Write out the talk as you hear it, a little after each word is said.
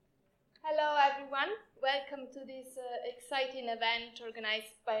Hello everyone, welcome to this exciting event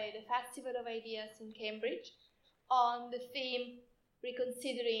organized by the Festival of Ideas in Cambridge on the theme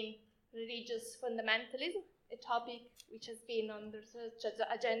Reconsidering Religious Fundamentalism, a topic which has been on the research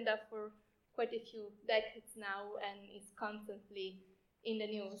agenda for quite a few decades now and is constantly in the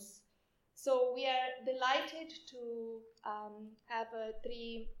news. So we are delighted to have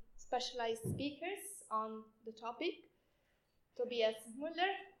three specialized speakers on the topic. Tobias Müller,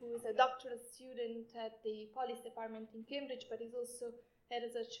 who is a doctoral student at the Policy Department in Cambridge, but is also a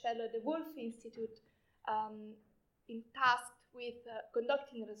research fellow at the Wolf Institute, tasked with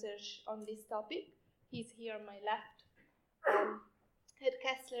conducting research on this topic. He's here on my left. Ed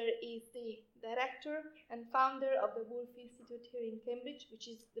Kessler is the director and founder of the Wolf Institute here in Cambridge, which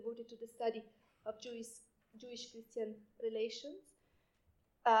is devoted to the study of Jewish-Christian relations.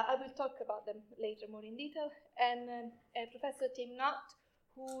 I will talk about them later more in detail. And Professor Tim Knott,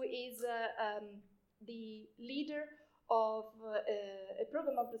 who is the leader of a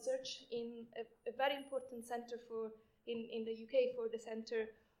program of research in a very important center in the UK for the Center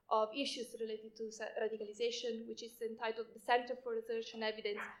of Issues Related to Radicalization, which is entitled the Center for Research and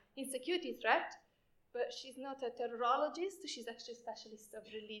Evidence in Security Threat. But she's not a terrorologist, she's actually a specialist of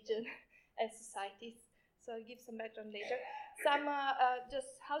religion and societies. So I'll give some background later. Some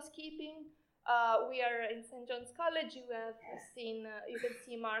just housekeeping. We are in St. John's College. You can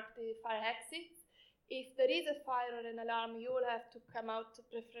see marked the fire exits. If there is a fire or an alarm, you will have to come out,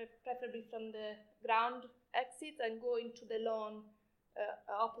 preferably from the ground exit, and go into the lawn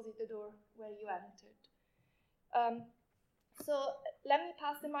opposite the door where you entered. So let me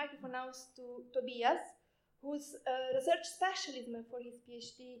pass the microphone now to Tobias, whose research specialism for his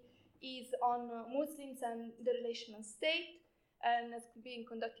PhD is on Muslims and the relational state, and has been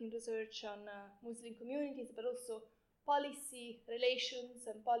conducting research on Muslim communities, but also policy relations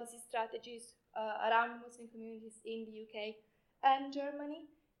and policy strategies around Muslim communities in the UK and Germany.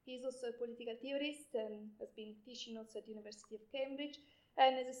 He's also a political theorist and has been teaching also at the University of Cambridge.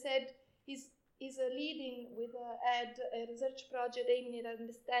 And as I said, he's leading with Ed a research project aiming at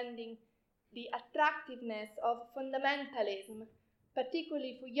understanding the attractiveness of fundamentalism,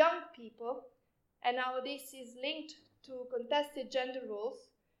 particularly for young people, and how this is linked to contested gender roles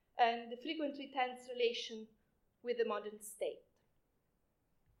and the frequently tense relation with the modern state.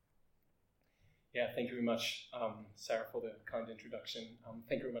 Yeah, thank you very much, Sarah, for the kind introduction.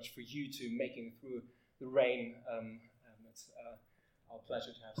 Thank you very much for you two making through the rain. It's our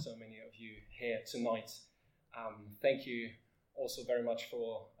pleasure to have so many of you here tonight. Thank you also very much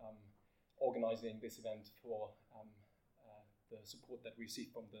for organizing this event, for the support that we receive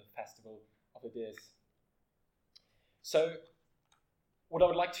from the Festival of Ideas. So, what I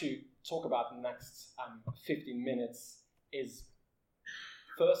would like to talk about in the next 15 minutes is,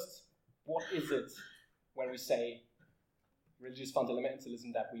 first, what is it when we say religious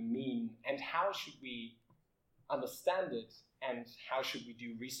fundamentalism that we mean, and how should we understand it, and how should we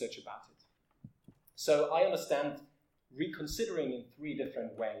do research about it? So, I understand reconsidering in three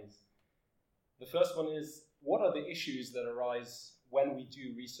different ways. The first one is, what are the issues that arise when we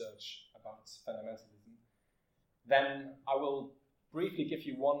do research about fundamentalism? Then I will briefly give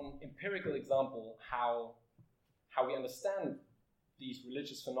you one empirical example how we understand these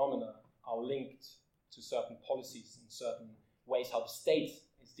religious phenomena are linked to certain policies and certain ways how the state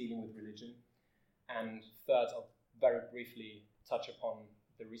is dealing with religion. And third, I'll very briefly touch upon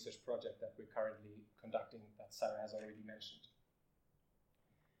the research project that we're currently conducting that Sarah has already mentioned.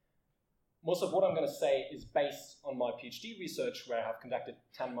 Most of what I'm going to say is based on my PhD research, where I have conducted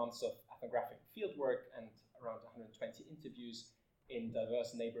 10 months of ethnographic fieldwork and around 120 interviews in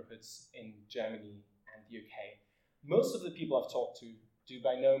diverse neighborhoods in Germany and the UK. Most of the people I've talked to do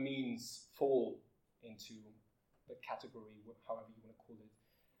by no means fall into the category, however you want to call it,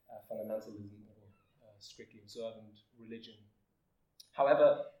 fundamentalism or strictly observant religion.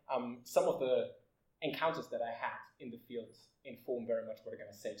 However, some of the encounters that I had in the field inform very much what I'm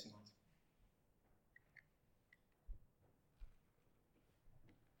going to say tonight.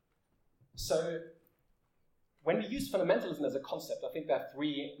 So, when we use fundamentalism as a concept, I think there are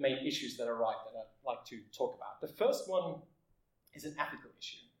three main issues that arise that I'd like to talk about. The first one is an ethical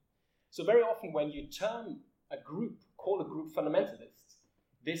issue. So very often when you call a group fundamentalist,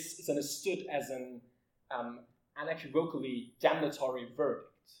 this is understood as an unequivocally damnatory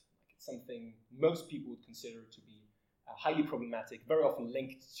verdict. Like it's something most people would consider to be highly problematic, very often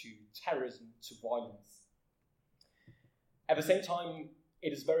linked to terrorism, to violence. At the same time,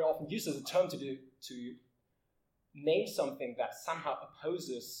 it is very often used as a term to name something that somehow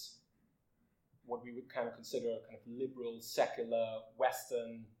opposes what we would kind of consider a kind of liberal, secular,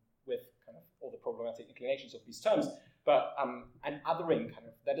 Western with kind of all the problematic inclinations of these terms, but an othering kind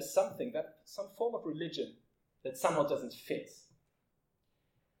of, that is something, that some form of religion that somehow doesn't fit.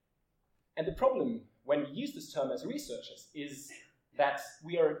 And the problem when we use this term as researchers is that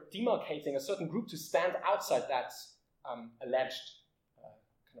we are demarcating a certain group to stand outside that alleged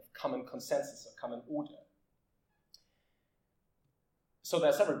kind of common consensus or common order. So there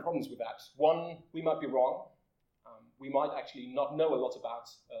are several problems with that. One, we might be wrong. We might actually not know a lot about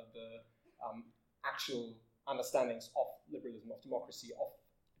the actual understandings of liberalism, of democracy, of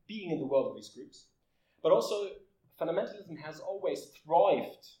being in the world of these groups. But also, fundamentalism has always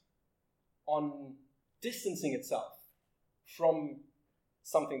thrived on distancing itself from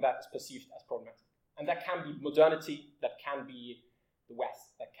something that is perceived as problematic. And that can be modernity, that can be the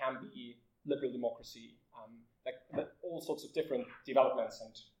West, that can be liberal democracy, that all sorts of different developments,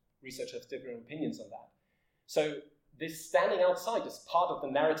 and research has different opinions on that. So this standing outside is part of the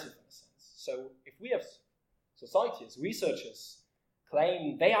narrative in a sense. So if we have societies, researchers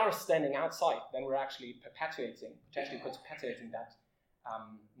claim they are standing outside, then we're actually potentially perpetuating that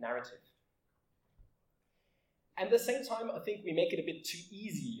narrative. And at the same time, I think we make it a bit too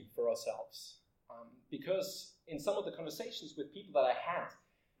easy for ourselves, because in some of the conversations with people that I had,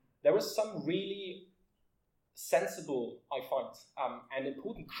 there was some really sensible, I find, and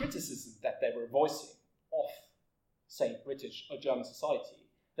important criticism that they were voicing of, say, British or German society,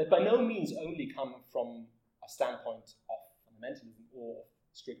 that by no means only come from a standpoint of fundamentalism or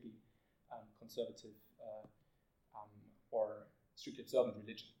strictly conservative or strictly observant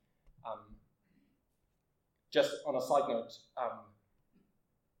religion. Just on a side note,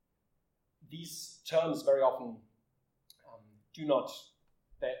 these terms very often do not,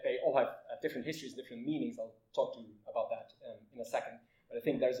 they all have different histories, different meanings. I'll talk to you about that in a second. But I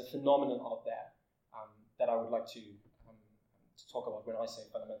think there's a phenomenon out there that I would like to talk about when I say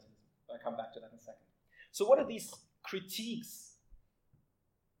fundamentalism. I'll come back to that in a second. So what are these critiques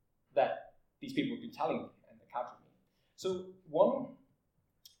that these people have been telling me and encountering me? So one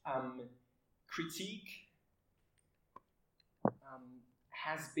critique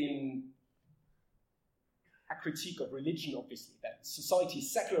has been a critique of religion, obviously, that society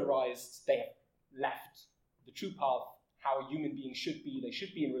is secularized, they have left the true path, how human beings should be, they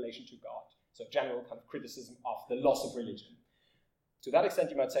should be in relation to God. So general kind of criticism of the loss of religion. To that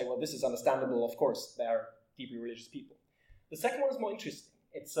extent, you might say, well, this is understandable, of course, they are deeply religious people. The second one is more interesting.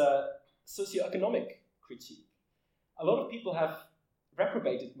 It's a socioeconomic critique. A lot of people have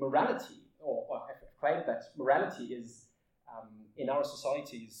reprobated morality, or have claimed that morality is, in our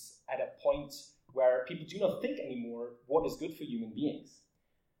societies, at a point where people do not think anymore what is good for human beings.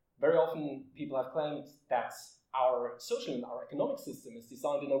 Very often, people have claimed that our social and our economic system is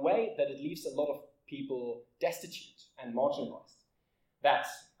designed in a way that it leaves a lot of people destitute and marginalized. That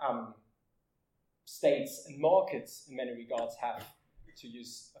states and markets, in many regards, have, to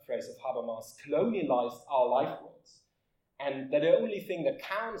use a phrase of Habermas, colonialized our life worlds. And that the only thing that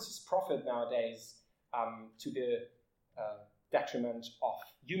counts is profit nowadays, to the detriment of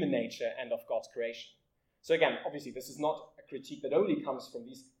human nature and of God's creation. So again, obviously, this is not a critique that only comes from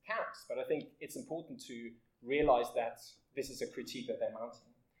these camps, but I think it's important to realize that this is a critique that they're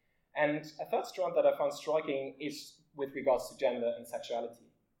mounting. And a third strand that I found striking is with regards to gender and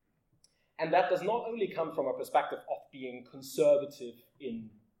sexuality. And that does not only come from a perspective of being conservative in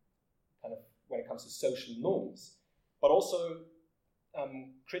kind of when it comes to social norms, but also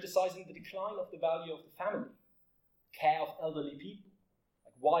criticizing the decline of the value of the family, care of elderly people.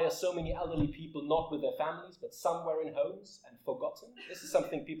 Like, why are so many elderly people not with their families, but somewhere in homes and forgotten? This is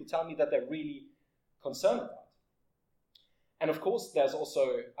something people tell me that they're really concerned about. And of course, there's also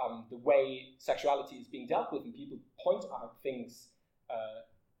the way sexuality is being dealt with, and people point out things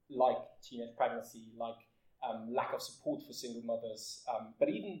like teenage pregnancy, like lack of support for single mothers, but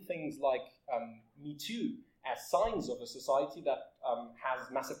even things like Me Too as signs of a society that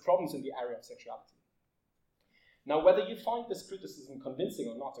has massive problems in the area of sexuality. Now, whether you find this criticism convincing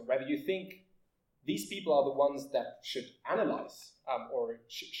or not, or whether you think these people are the ones that should analyze or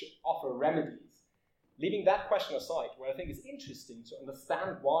should offer remedies, leaving that question aside, what I think is interesting to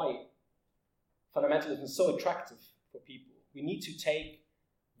understand why fundamentalism is so attractive for people, we need to take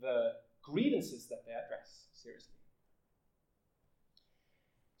the grievances that they address seriously.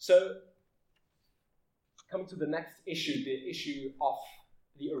 So, coming to the next issue, the issue of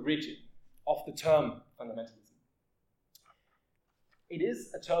the origin of the term fundamentalism. It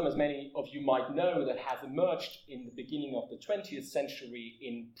is a term, as many of you might know, that has emerged in the beginning of the 20th century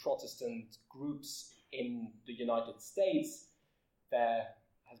in Protestant groups in the United States. There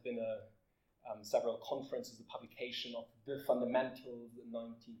has been several conferences, the publication of The Fundamentals in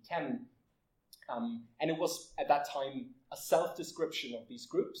 1910. And it was, at that time, a self-description of these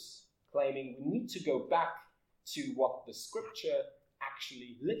groups, claiming we need to go back to what the scripture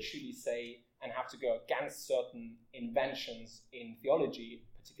actually literally say and have to go against certain inventions in theology,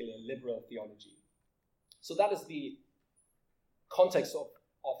 particularly liberal theology. So that is the context of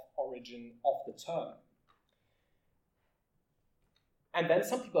origin of the term. And then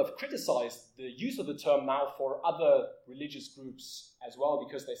some people have criticized the use of the term now for other religious groups as well,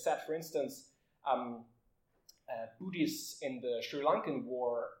 because they said, for instance, Buddhists in the Sri Lankan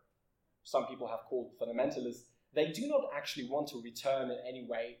war, some people have called fundamentalists, they do not actually want to return in any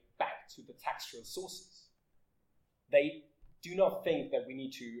way back to the textual sources. They do not think that we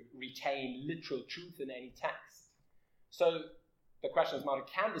need to retain literal truth in any text. So the question is,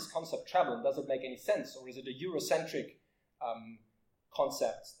 can this concept travel, and does it make any sense? Or is it a Eurocentric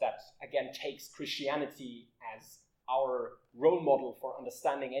concept that, again, takes Christianity as our role model for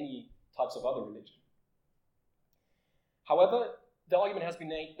understanding any types of other religion? However, the argument has been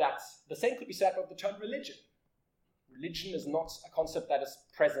made that the same could be said of the term religion. Religion is not a concept that is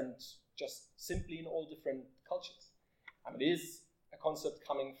present just simply in all different cultures. It is a concept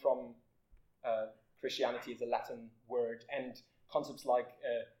coming from Christianity is a Latin word, and concepts like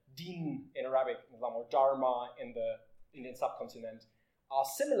deen in Arabic, or dharma in the Indian subcontinent are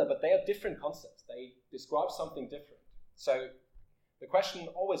similar, but they are different concepts. They describe something different. So the question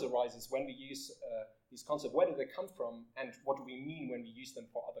always arises when we use these concepts, where do they come from, and what do we mean when we use them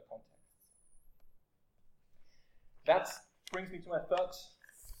for other contexts? That brings me to my third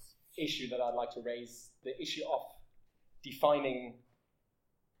issue that I'd like to raise, the issue of defining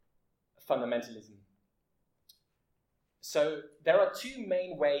fundamentalism. So there are two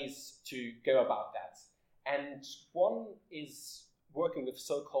main ways to go about that. And one is working with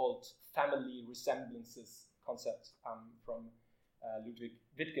so-called family resemblances concept from Ludwig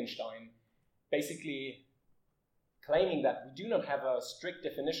Wittgenstein, basically claiming that we do not have a strict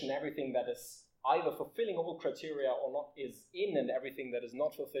definition. Everything that is either fulfilling all criteria or not is in, and everything that is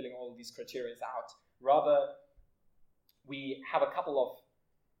not fulfilling all these criteria is out. Rather, we have a couple of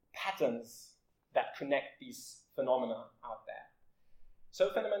patterns that connect these phenomena out there. So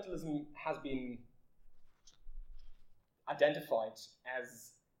fundamentalism has been identified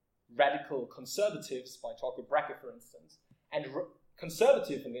as radical conservatives by Torquil Brache, for instance, and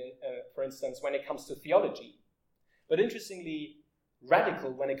conservative, for instance, when it comes to theology. But interestingly,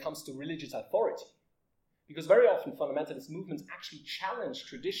 radical when it comes to religious authority. Because very often fundamentalist movements actually challenge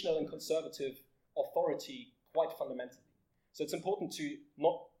traditional and conservative authority quite fundamentally. So it's important to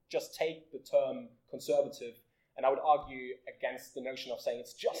not just take the term conservative, and I would argue against the notion of saying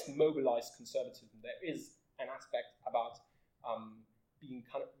it's just mobilized conservatism. There is an aspect about being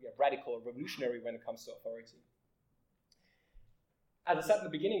kind of radical or revolutionary when it comes to authority. As I said in the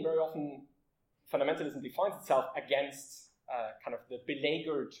beginning, very often fundamentalism defines itself against kind of the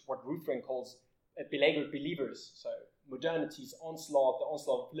beleaguered, what Ruthven calls beleaguered believers. So modernity's onslaught, the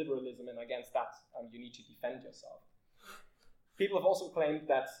onslaught of liberalism, and against that you need to defend yourself. People have also claimed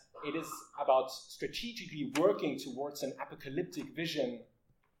that it is about strategically working towards an apocalyptic vision,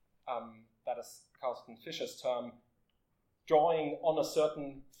 that is Carsten Fischer's term, drawing on a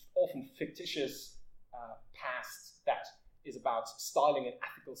certain, often fictitious past that is about styling an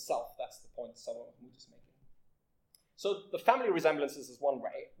ethical self. That's the point someone of Mood is making. So the family resemblances is one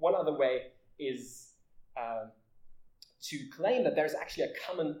way. One other way is to claim that there's actually a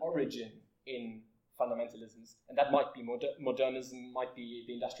common origin in fundamentalisms, and that might be modernism, might be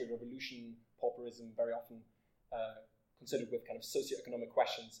the Industrial Revolution, pauperism, very often considered with kind of socioeconomic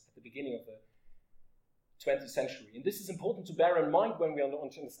questions at the beginning of the 20th century. And this is important to bear in mind when we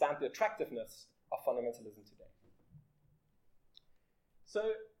want to understand the attractiveness of fundamentalism today.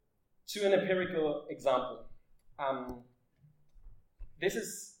 So, to an empirical example. This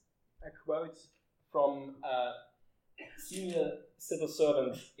is a quote from a senior civil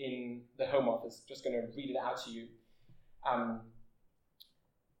servant in the Home Office. Just going to read it out to you.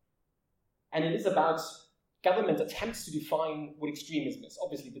 And it is about government attempts to define what extremism is.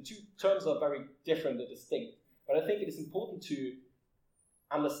 Obviously, the two terms are very different and distinct, but I think it is important to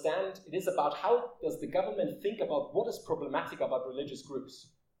understand it is about how does the government think about what is problematic about religious groups.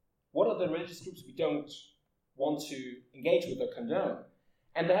 What are the religious groups we don't want to engage with or condone?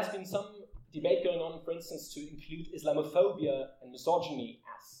 And there has been some debate going on, for instance, to include Islamophobia and misogyny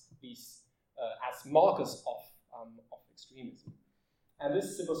as these as markers of extremism. And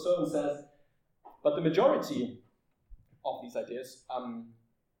this civil servant says, but the majority of these ideas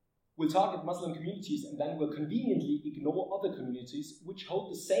will target Muslim communities and then will conveniently ignore other communities which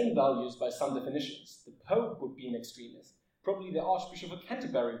hold the same values by some definitions. The Pope would be an extremist. Probably the Archbishop of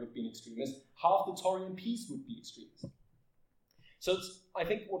Canterbury would be an extremist. Half the Tory MPs would be extremists. So I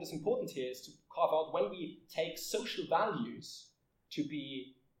think what is important here is to carve out when we take social values to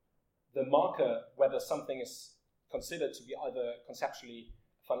be the marker whether something is considered to be either conceptually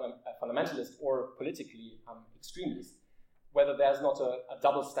fundamentalist or politically extremist, whether there's not a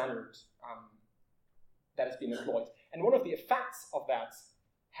double standard that has been employed. And one of the effects of that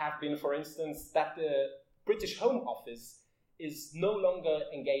have been, for instance, that the British Home Office is no longer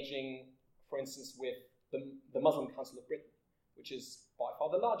engaging, for instance, with the Muslim Council of Britain, which is by far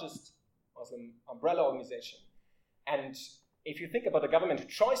the largest Muslim umbrella organization. And if you think about a government who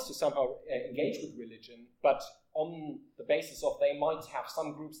tries to somehow engage with religion, but on the basis of they might have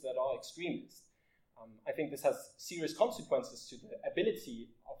some groups that are extremists, I think this has serious consequences to the ability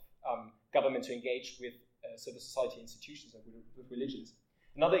of government to engage with civil society institutions and with religions.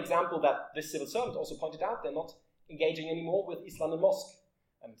 Another example that this civil servant also pointed out, they're not engaging anymore with East London Mosque.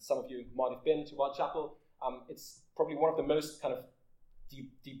 And some of you might have been to Whitechapel. It's probably one of the most kind of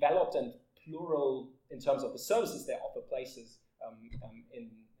developed and plural in terms of the services they offer places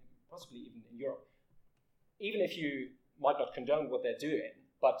in possibly even in Europe. Even if you might not condone what they're doing,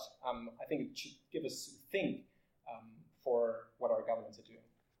 but I think it should give us think for what our governments are doing.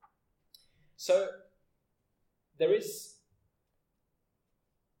 So there is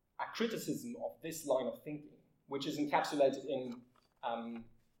a criticism of this line of thinking, which is encapsulated in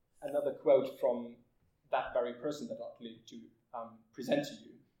another quote from that very person that I'd like to present to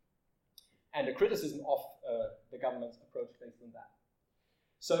you, and a criticism of the government's approach based on that.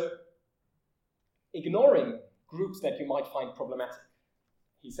 So, ignoring groups that you might find problematic,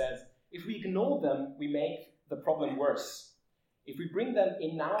 he says, if we ignore them, we make the problem worse. If we bring them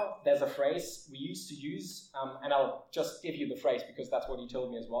in now, there's a phrase we used to use, and I'll just give you the phrase because that's what he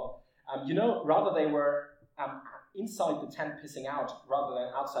told me as well. Rather they were inside the tent pissing out rather than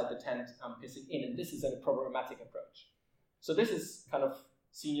outside the tent pissing in, and this is a problematic approach. So this is kind of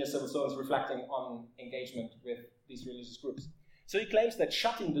senior civil servants reflecting on engagement with these religious groups. So he claims that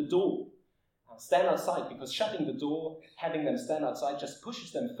shutting the door, stand outside, because shutting the door, having them stand outside, just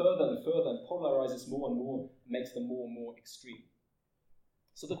pushes them further and further and polarizes more and more, makes them more and more extreme.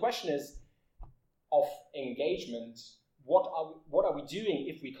 So the question is, of engagement, what are we doing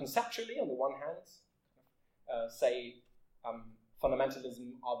if we conceptually, on the one hand, say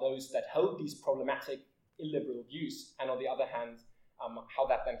fundamentalism are those that hold these problematic illiberal views, and on the other hand, how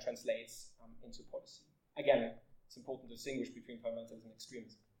that then translates into policy. Again, it's important to distinguish between fundamentalism and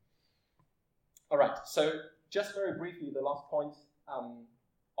extremism. All right, so just very briefly, the last point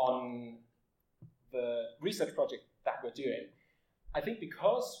on the research project that we're doing. I think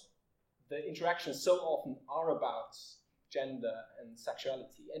because the interactions so often are about gender and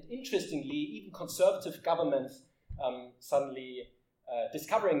sexuality, and interestingly, even conservative governments suddenly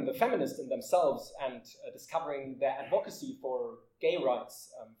discovering the feminists in themselves and discovering their advocacy for gay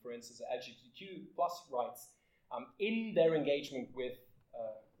rights, for instance, LGBTQ plus rights, in their engagement with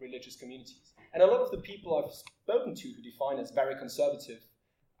religious communities. And a lot of the people I've spoken to who define as very conservative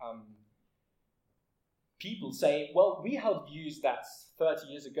people say, well, we held views that 30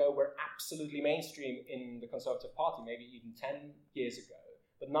 years ago were absolutely mainstream in the Conservative Party, maybe even 10 years ago.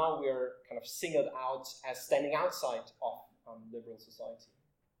 But now we're kind of singled out as standing outside of liberal society.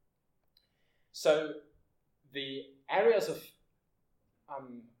 So the areas of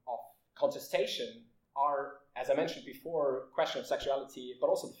contestation are, as I mentioned before, question of sexuality, but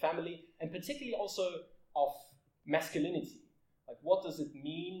also the family, and particularly also of masculinity. Like, what does it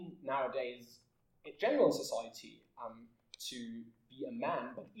mean nowadays in general society to be a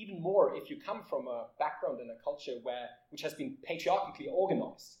man, but even more if you come from a background and a culture which has been patriarchally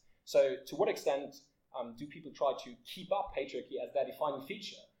organized. So to what extent do people try to keep up patriarchy as their defining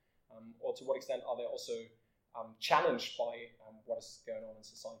feature? Or to what extent are they also challenged by what is going on in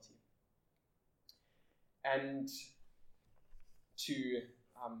society? And to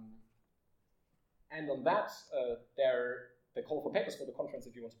end on that, the call for papers for the conference,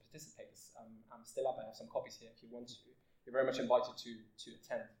 if you want to participate, is still up. I have some copies here if you want to. You're very much invited to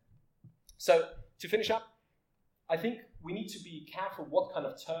attend. So, to finish up, I think we need to be careful what kind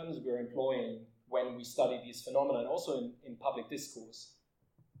of terms we're employing when we study these phenomena, and also in public discourse.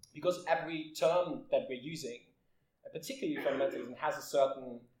 Because every term that we're using, particularly fundamentalism, has a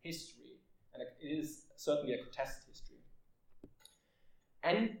certain history, and it is certainly a contested history.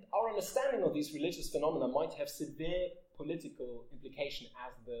 And our understanding of these religious phenomena might have severe political implication,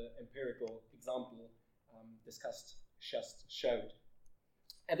 as the empirical example discussed just showed.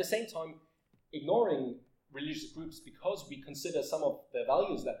 At the same time, ignoring religious groups because we consider some of the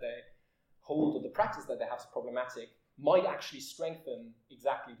values that they hold or the practice that they have as problematic might actually strengthen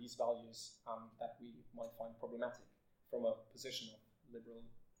exactly these values that we might find problematic from a position of liberal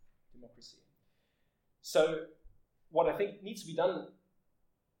democracy. So what I think needs to be done,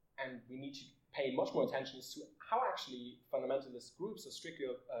 and we need to pay much more attention, is to how actually fundamentalist groups or strictly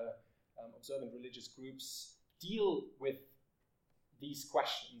observant religious groups deal with these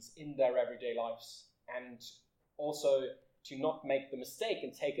questions in their everyday lives, and also to not make the mistake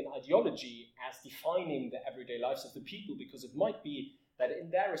and take an ideology as defining the everyday lives of the people, because it might be that in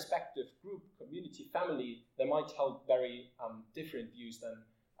their respective group, community, family, they might hold very different views than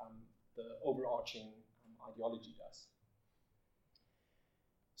the overarching ideology does.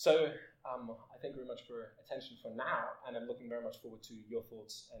 So I thank you very much for attention for now, and I'm looking very much forward to your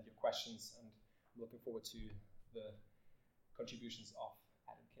thoughts and your questions, and I'm looking forward to the contributions of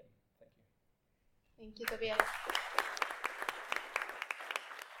Adam Kim. Thank you. Thank you, Tobias.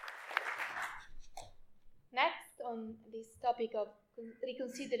 Next on this topic of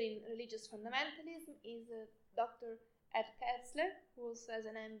reconsidering religious fundamentalism is Dr. Ed Kessler, who also has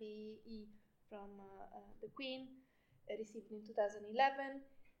an MBE from the Queen, received in 2011.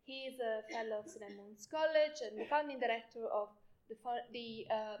 He is a fellow of St. Edmund's College and the founding director of the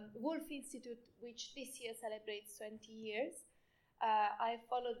Woolf Institute, which this year celebrates 20 years. I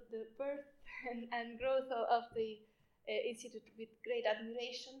followed the birth and growth of the institute with great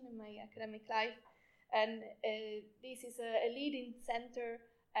admiration in my academic life. And this is a leading center,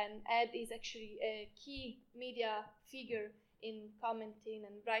 and Ed is actually a key media figure in commenting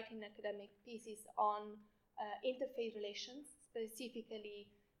and writing academic pieces on interfaith relations, specifically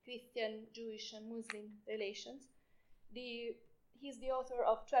Christian, Jewish, and Muslim relations. He's the author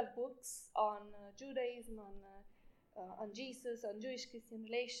of 12 books on Judaism, on Jesus, on Jewish-Christian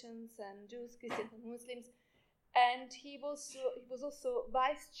relations, and Jews, Christians, and Muslims. And he was also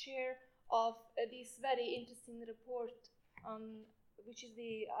vice chair of this very interesting report, which is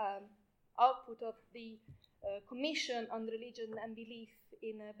the output of the Commission on Religion and Belief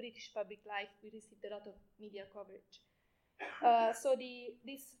in British Public Life. We received a lot of media coverage. So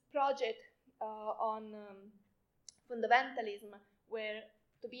this project on fundamentalism, where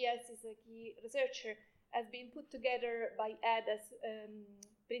Tobias is a key researcher, has been put together by Ed as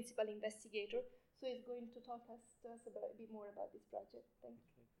principal investigator. So he's going to talk to us a bit more about this project. Thank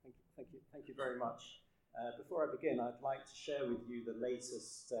you. Thank you very much. Before I begin, I'd like to share with you the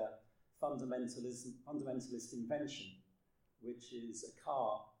latest fundamentalist invention, which is a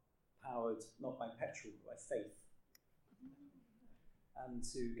car powered not by petrol but by faith. And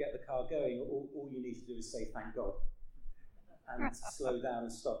to get the car going, all you need to do is say thank God. And to slow down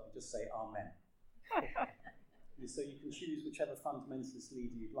and stop, you just say Amen. So you can choose whichever fundamentalist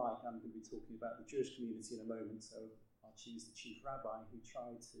leader you'd like. I'm going to be talking about the Jewish community in a moment, so I'll choose the chief rabbi who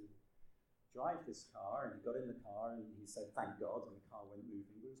tried to drive this car, and he got in the car and he said thank God, and the car went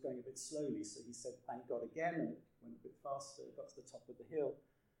moving, but it was going a bit slowly, so he said thank God again, and it went a bit faster. It got to the top of the hill,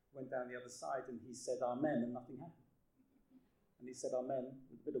 went down the other side, and he said Amen, and nothing happened. And he said Amen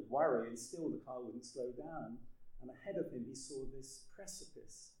with a bit of worry, and still the car wouldn't slow down, and ahead of him he saw this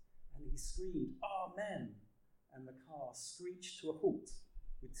precipice, and he screamed Amen, and the car screeched to a halt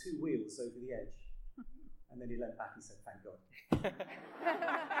with two wheels over the edge. And then he leant back and said, thank God.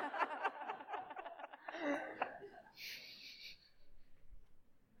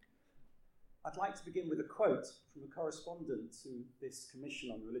 I'd like to begin with a quote from a correspondent to this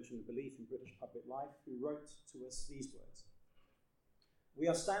Commission on Religion and Belief in British Public Life, who wrote to us these words. We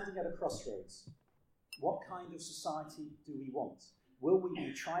are standing at a crossroads. What kind of society do we want? Will we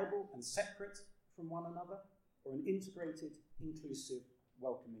be tribal and separate from one another, or an integrated, inclusive,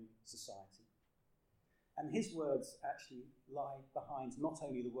 welcoming society? And his words actually lie behind not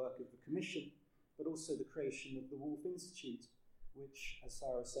only the work of the Commission, but also the creation of the Woolf Institute, which, as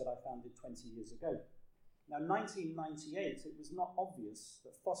Sarah said, I founded 20 years ago. Now, in 1998, it was not obvious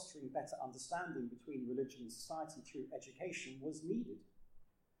that fostering better understanding between religion and society through education was needed.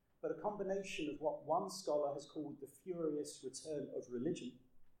 But a combination of what one scholar has called the furious return of religion,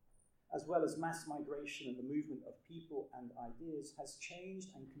 as well as mass migration and the movement of people and ideas, has changed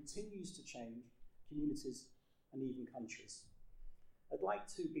and continues to change communities and even countries. I'd like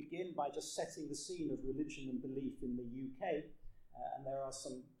to begin by just setting the scene of religion and belief in the UK, and there are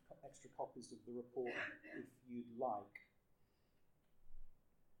some extra copies of the report if you'd like.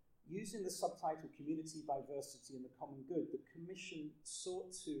 Using the subtitle Community, Diversity and the Common Good, the Commission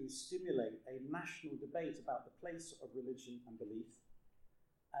sought to stimulate a national debate about the place of religion and belief,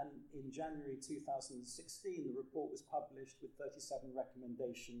 And in January 2016, the report was published with 37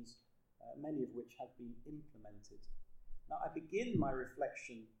 recommendations, many of which have been implemented. Now, I begin my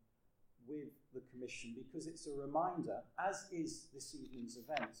reflection with the Commission because it's a reminder, as is this evening's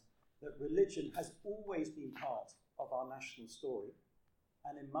event, that religion has always been part of our national story.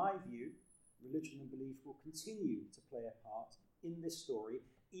 And in my view, religion and belief will continue to play a part in this story,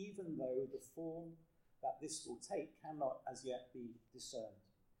 even though the form that this will take cannot as yet be discerned.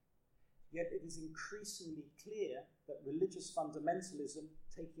 Yet it is increasingly clear that religious fundamentalism,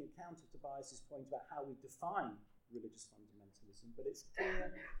 taking account of Tobias's point about how we define religious fundamentalism, but it's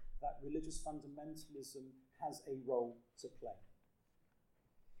clear that religious fundamentalism has a role to play.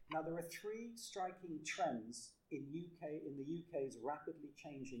 Now, there are three striking trends in the UK's rapidly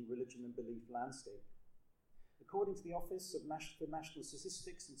changing religion and belief landscape. According to the Office for National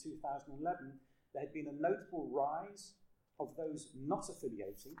Statistics in 2011, there had been a notable rise of those not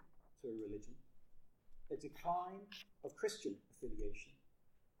affiliating to a religion, a decline of Christian affiliation,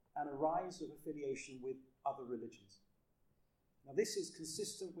 and a rise of affiliation with other religions. Now, this is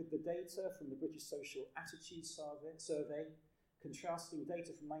consistent with the data from the British Social Attitudes Survey, contrasting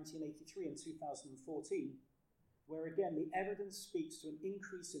data from 1983 and 2014, where again the evidence speaks to an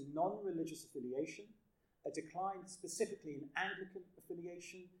increase in non-religious affiliation, a decline specifically in Anglican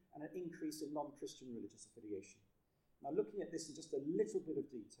affiliation, and an increase in non-Christian religious affiliation. Now, looking at this in just a little bit of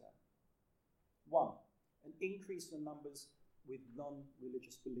detail. 1, an increase in the numbers with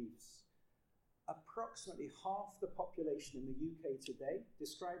non-religious beliefs. Approximately half the population in the UK today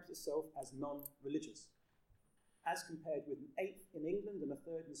describes itself as non-religious, as compared with an eighth in England and a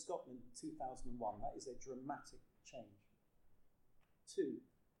third in Scotland in 2001. That is a dramatic change. 2,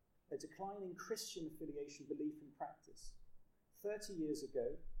 a decline in Christian affiliation, belief and practice. 30 years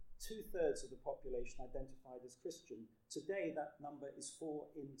ago, 2/3 of the population identified as Christian. Today, that number is 4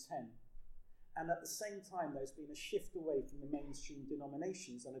 in 10. And at the same time, there's been a shift away from the mainstream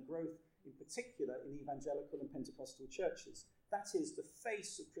denominations and a growth in particular in evangelical and Pentecostal churches. That is, the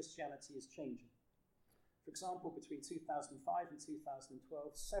face of Christianity is changing. For example, between 2005 and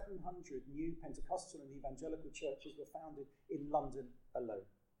 2012, 700 new Pentecostal and evangelical churches were founded in London alone.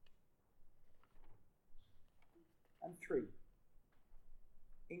 And 3,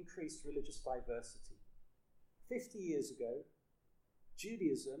 increased religious diversity. 50 years ago,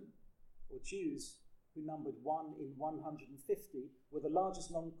 Judaism, or Jews, who numbered 1 in 150, were the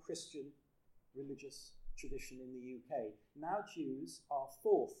largest non-Christian religious tradition in the UK. Now Jews are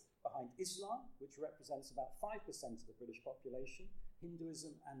 4th behind Islam, which represents about 5% of the British population,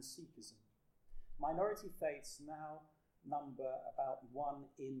 Hinduism and Sikhism. Minority faiths now number about 1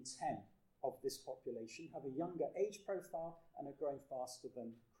 in 10 of this population, have a younger age profile and are growing faster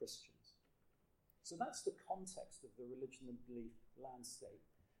than Christians. So that's the context of the religion and belief landscape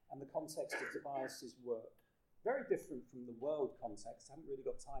and the context of Tobias's work. Very different from the world context. I haven't really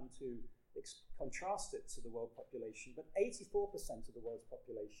got time to contrast it to the world population, but 84% of the world's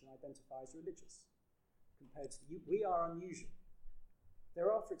population identifies religious. Compared to we are unusual. There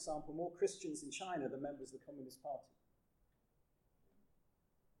are, for example, more Christians in China than members of the Communist Party.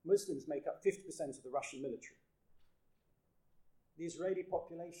 Muslims make up 50% of the Russian military. The Israeli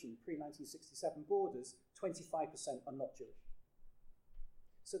population, pre-1967 borders, 25% are not Jewish.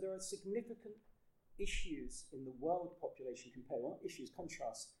 So there are significant issues in the world population compared, well, issues,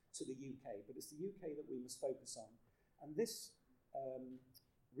 contrast to the UK, but it's the UK that we must focus on. And this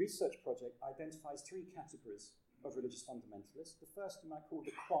research project identifies 3 categories of religious fundamentalists. The first you might call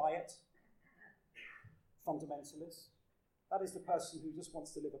the quiet fundamentalist. That is the person who just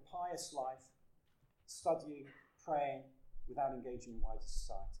wants to live a pious life, studying, praying, without engaging in wider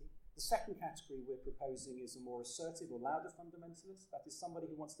society. The second category we're proposing is a more assertive or louder fundamentalist. That is somebody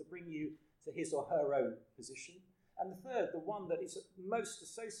who wants to bring you to his or her own position. And the third, the one that is most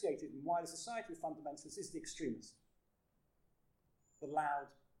associated in wider society with fundamentalists, is the extremist. The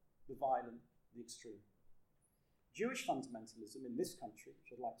loud, the violent, the extreme. Jewish fundamentalism in this country,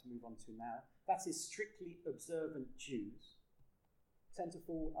 which I'd like to move on to now, that is strictly observant Jews, tend to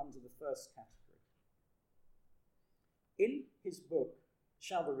fall under the first category. In his book,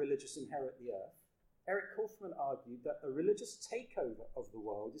 Shall the Religious Inherit the Earth?, Eric Kaufmann argued that a religious takeover of the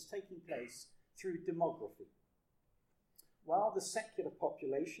world is taking place through demography. While the secular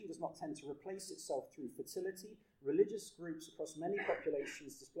population does not tend to replace itself through fertility, religious groups across many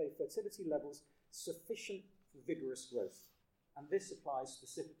populations display fertility levels sufficient for vigorous growth. And this applies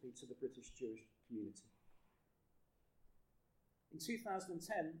specifically to the British Jewish community. In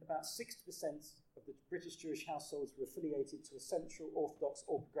 2010, about 60% of the British Jewish households were affiliated to a central Orthodox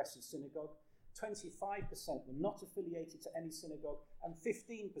or progressive synagogue. 25% were not affiliated to any synagogue, and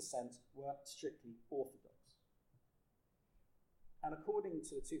 15% were strictly Orthodox. And according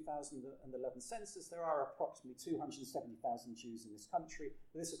to the 2011 census, there are approximately 270,000 Jews in this country.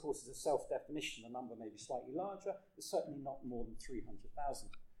 But this, of course, is a self-definition. The number may be slightly larger, but certainly not more than 300,000.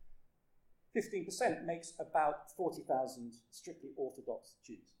 15% makes about 40,000 strictly Orthodox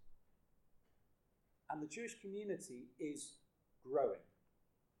Jews. And the Jewish community is growing.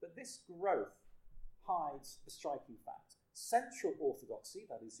 But this growth hides a striking fact. Central Orthodoxy,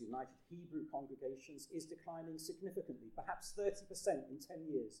 that is, United Hebrew congregations, is declining significantly, perhaps 30% in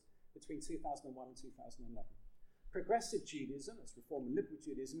 10 years, between 2001 and 2011. Progressive Judaism, as Reform and Liberal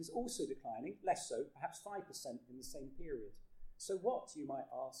Judaism, is also declining, less so, perhaps 5% in the same period. So what, you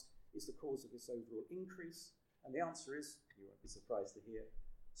might ask, is the cause of this overall increase? And the answer is, you won't be surprised to hear,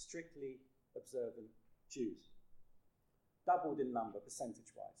 strictly observant Jews. Doubled in number,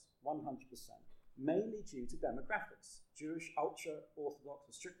 percentage-wise, 100%. Mainly due to demographics. Jewish ultra-Orthodox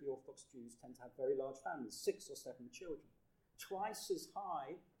or strictly Orthodox Jews tend to have very large families, 6 or 7 children. Twice as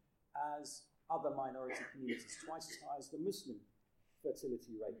high as other minority communities, twice as high as the Muslim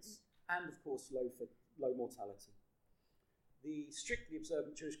fertility rates, and of course low mortality. The strictly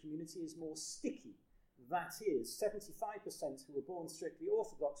observant Jewish community is more sticky. That is, 75% who were born strictly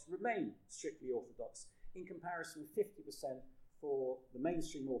Orthodox remain strictly Orthodox, in comparison with 50% for the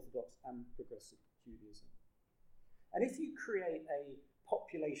mainstream Orthodox and progressive Judaism. And if you create a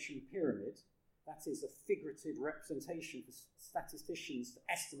population pyramid, that is a figurative representation for statisticians to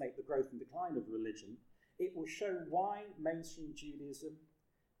estimate the growth and decline of religion, it will show why mainstream Judaism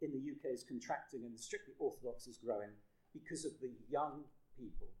in the UK is contracting and the strictly Orthodox is growing, because of the young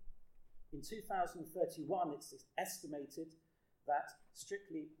people. In 2031, it's estimated that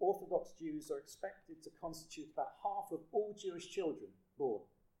strictly Orthodox Jews are expected to constitute about half of all Jewish children born.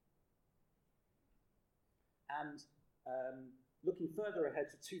 And looking further ahead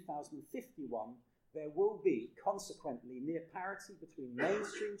to 2051, there will be, consequently, near parity between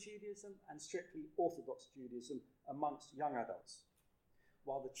mainstream Judaism and strictly Orthodox Judaism amongst young adults,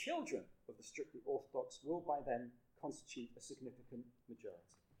 while the children of the strictly Orthodox will by then constitute a significant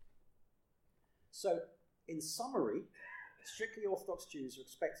majority. So, in summary, strictly Orthodox Jews are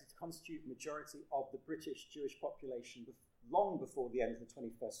expected to constitute the majority of the British Jewish population long before the end of the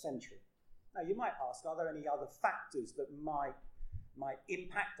 21st century. Now, you might ask, are there any other factors that might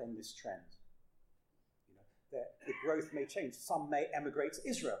impact on this trend? You know, the growth may change. Some may emigrate to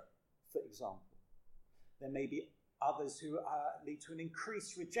Israel, for example. There may be others who lead to an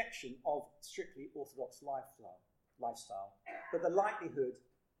increased rejection of strictly Orthodox lifestyle. But the likelihood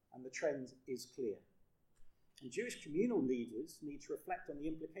and the trend is clear. And Jewish communal leaders need to reflect on the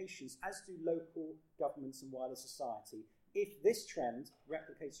implications, as do local governments and wider society, if this trend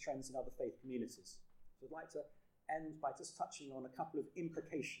replicates trends in other faith communities. So I'd like to end by just touching on a couple of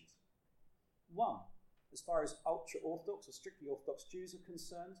implications. One, as far as ultra-Orthodox or strictly Orthodox Jews are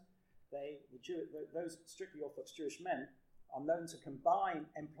concerned, those strictly Orthodox Jewish men are known to combine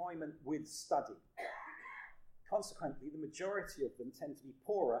employment with study. Consequently, the majority of them tend to be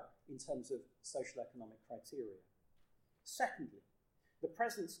poorer in terms of social economic criteria. Secondly, the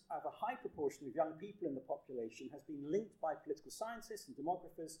presence of a high proportion of young people in the population has been linked by political scientists and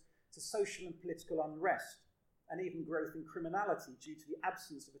demographers to social and political unrest, and even growth in criminality due to the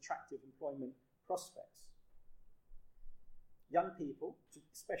absence of attractive employment prospects. Young people,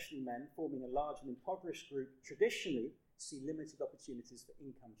 especially men, forming a large and impoverished group, traditionally see limited opportunities for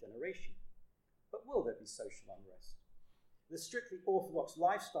income generation. But will there be social unrest? The strictly Orthodox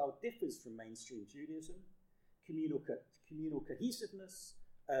lifestyle differs from mainstream Judaism. Communal cohesiveness,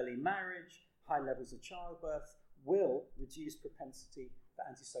 early marriage, high levels of childbirth will reduce propensity for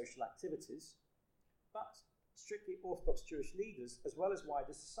antisocial activities. But strictly Orthodox Jewish leaders, as well as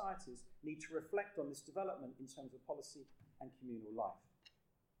wider societies, need to reflect on this development in terms of policy and communal life.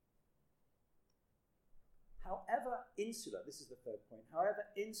 However insular, this is the third point, however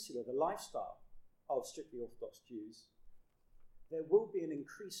insular the lifestyle of strictly Orthodox Jews, there will be an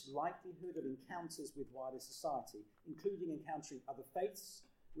increased likelihood of encounters with wider society, including encountering other faiths,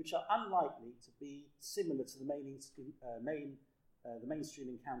 which are unlikely to be similar to the mainstream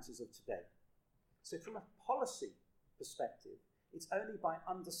encounters of today. So from a policy perspective, it's only by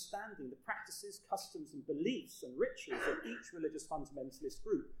understanding the practices, customs, and beliefs and rituals of each religious fundamentalist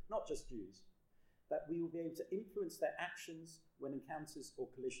group, not just Jews, that we will be able to influence their actions when encounters or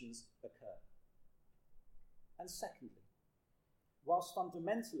collisions occur. And secondly, whilst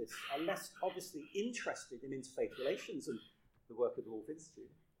fundamentalists are less obviously interested in interfaith relations and the work of the Wolf Institute,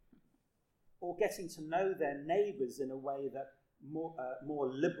 or getting to know their neighbours in a way that more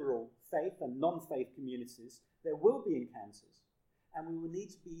liberal faith and non-faith communities, there will be encounters, and we will need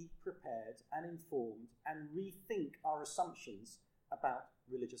to be prepared and informed and rethink our assumptions about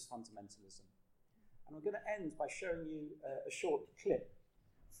religious fundamentalism. And I'm going to end by showing you a short clip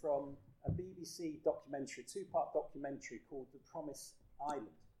from a BBC documentary, two-part documentary called The Promised Island.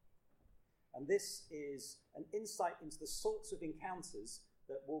 And this is an insight into the sorts of encounters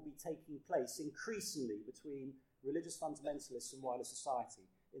that will be taking place increasingly between religious fundamentalists and wider society,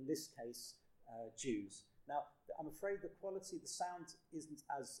 in this case, Jews. Now, I'm afraid the quality of the sound isn't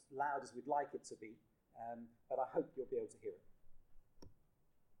as loud as we'd like it to be, but I hope you'll be able to hear it.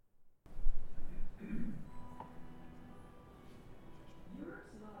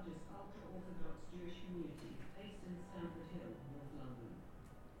 Europe's largest ultra-Orthodox Jewish community, based in Stamford Hill, North London.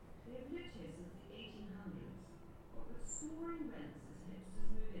 They have lived here since the 1800s, but with soaring rents as hipsters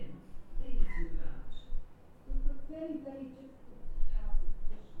move in, they need to move out. We've got very, very difficult housing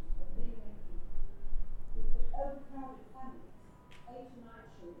conditions for many, many people. We've got overcrowded families, 8 to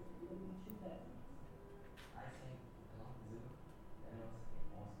 9 children living in 2 bedrooms. I think not zoo, there was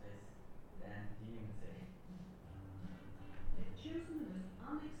more space than you would say. They've chosen the most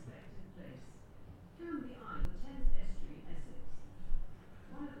unexpected place, Canby Island, the Thames Estuary in Essex.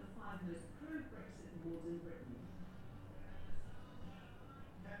 One of the 5 most pro-Brexit wards in Britain.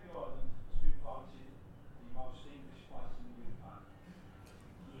 Canby Island has been voted the most English place in the UK.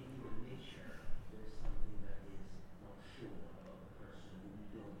 In your nature, there's something that is not sure about the person who we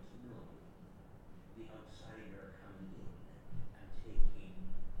don't know. The outsider coming in and taking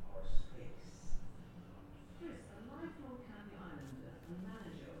our space. Chris, a lifelong Canby Islander and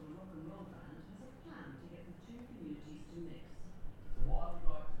manager of a rock and roll band, has a plan to get the 2 communities to mix. So what I would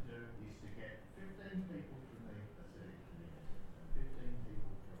like to do is to get 15 people from the acidic community and 15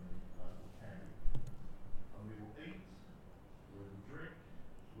 people from the local Canby. And we will eat, we will drink,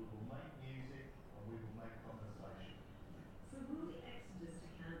 we will make music, and we will make conversation. So will the exodus to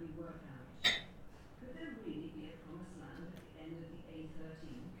Canby work out? Could there really be a promised land at the end of the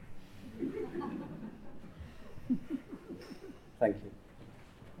A13? Thank you.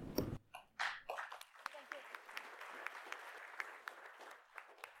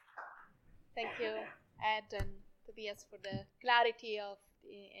 Thank you, Ed and Tobias, for the clarity of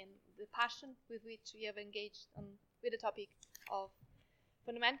and the passion with which we have engaged with the topic of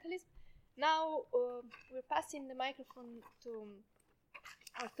fundamentalism. Now we're passing the microphone to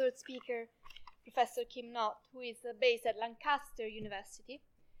our third speaker, Professor Kim Knott, who is based at Lancaster University.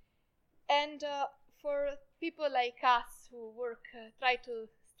 And for people like us who work, try to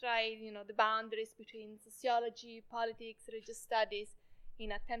stride, the boundaries between sociology, politics, religious studies,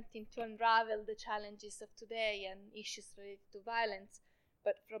 in attempting to unravel the challenges of today and issues related to violence,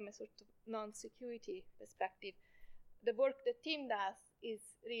 but from a sort of non-security perspective, the work that Tim does is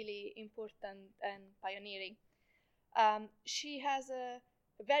really important and pioneering. She has a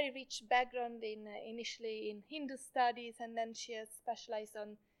very rich background initially in Hindu studies, and then she has specialized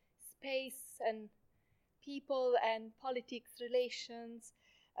on space and people and politics relations.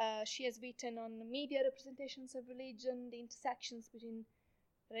 She has written on media representations of religion, the intersections between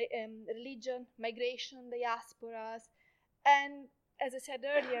religion, migration, diasporas, and as I said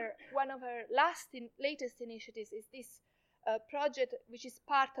earlier, one of her latest initiatives is this project, which is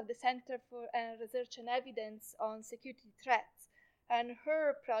part of the Center for Research and Evidence on Security Threats. And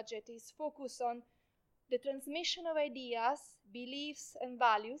her project is focused on the transmission of ideas, beliefs, and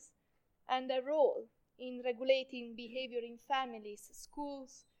values, and their role in regulating behavior in families,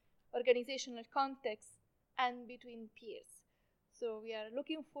 schools, organizational contexts, and between peers. So we are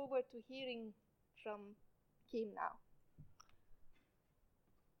looking forward to hearing from Kim now.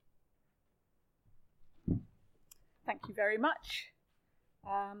 Thank you very much.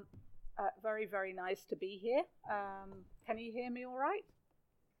 Very, very nice to be here. Can you hear me all right?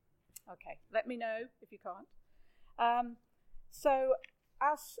 Okay, let me know if you can't. So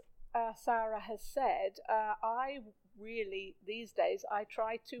as Sarah has said, I really, these days, I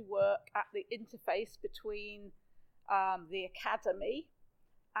try to work at the interface between the academy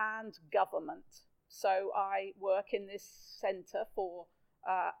and government. So I work in this centre for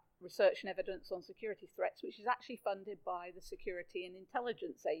research and evidence on security threats, which is actually funded by the security and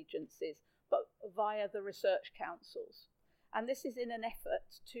intelligence agencies, but via the research councils. And this is in an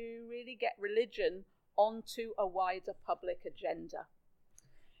effort to really get religion onto a wider public agenda.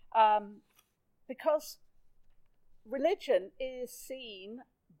 Because religion is seen,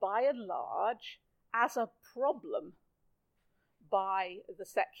 by and large, as a problem by the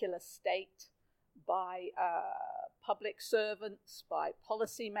secular state, by public servants, by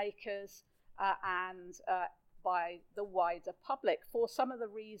policymakers, and by the wider public for some of the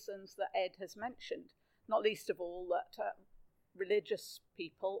reasons that Ed has mentioned, not least of all that religious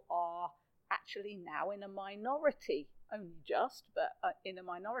people are actually now in a minority, only just, but in a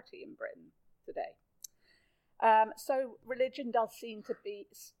minority in Britain today. So religion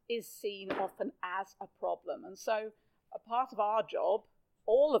is seen often as a problem. And so a part of our job,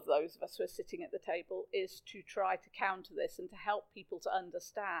 all of those of us who are sitting at the table, is to try to counter this and to help people to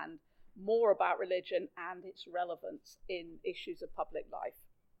understand more about religion and its relevance in issues of public life.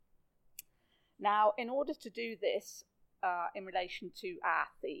 Now, in order to do this, in relation to our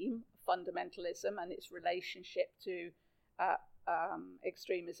theme, fundamentalism, and its relationship to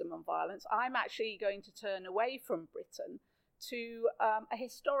extremism and violence, I'm actually going to turn away from Britain to a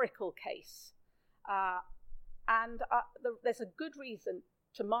historical case. There's a good reason,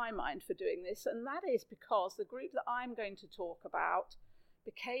 to my mind, for doing this, and that is because the group that I'm going to talk about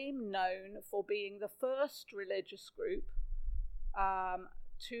became known for being the first religious group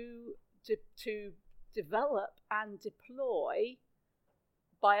to develop and deploy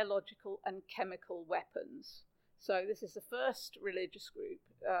biological and chemical weapons. So this is the first religious group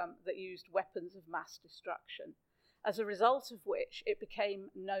that used weapons of mass destruction, as a result of which it became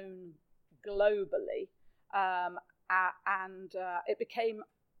known globally, and it became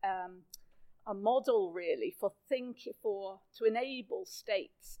a model really to enable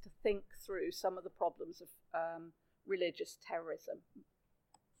states to think through some of the problems of religious terrorism.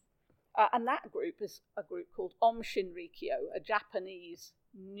 And that group is a group called Om Shinrikyo, a Japanese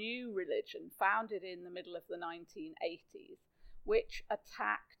new religion founded in the middle of the 1980s, which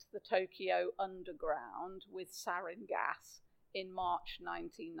attacked the Tokyo underground with sarin gas in March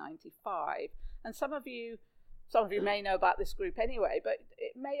 1995. And some of you may know about this group anyway, but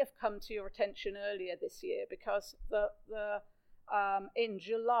it may have come to your attention earlier this year because in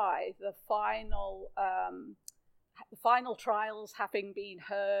July, the final trials having been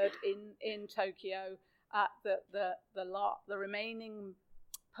heard in Tokyo, the remaining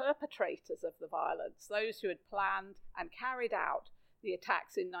perpetrators of the violence, those who had planned and carried out the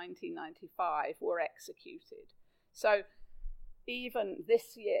attacks in 1995, were executed. So even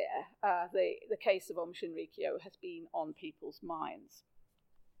this year, the case of Om Shinrikyo has been on people's minds.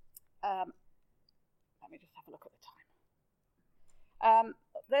 Let me just have a look at the time.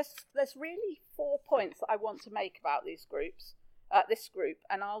 There's really 4 points that I want to make about this group,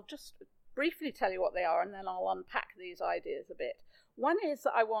 and I'll just briefly tell you what they are, and then I'll unpack these ideas a bit. One is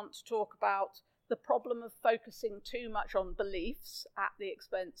that I want to talk about the problem of focusing too much on beliefs at the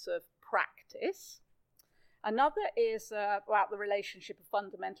expense of practice. Another is about the relationship of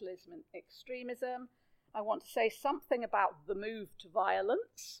fundamentalism and extremism. I want to say something about the move to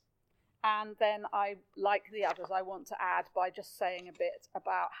violence. And then like the others, I want to add by just saying a bit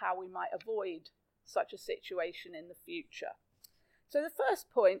about how we might avoid such a situation in the future. So the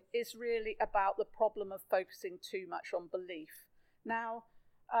first point is really about the problem of focusing too much on belief. Now,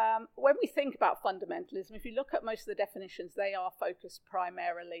 when we think about fundamentalism, if you look at most of the definitions, they are focused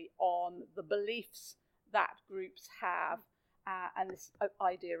primarily on the beliefs that groups have, and this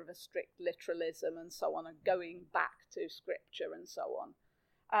idea of a strict literalism and so on, and going back to scripture and so on.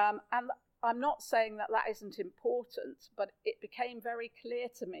 And I'm not saying that isn't important, but it became very clear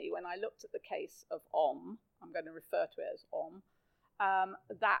to me when I looked at the case of Om, I'm going to refer to it as Om,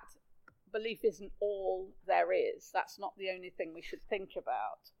 that belief isn't all there is. That's not the only thing we should think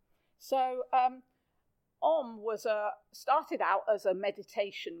about. So Om started out as a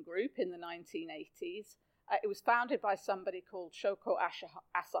meditation group in the 1980s. It was founded by somebody called Shoko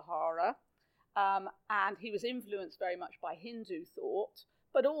Asahara, and he was influenced very much by Hindu thought,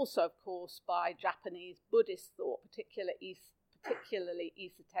 but also, of course, by Japanese Buddhist thought, particularly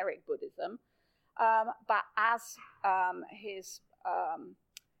esoteric Buddhism. But as his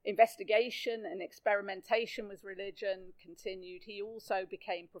investigation and experimentation with religion continued, he also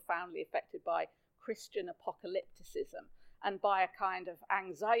became profoundly affected by Christian apocalypticism and by a kind of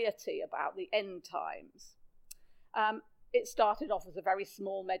anxiety about the end times. It started off as a very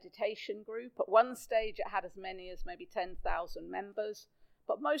small meditation group. At one stage, it had as many as maybe 10,000 members,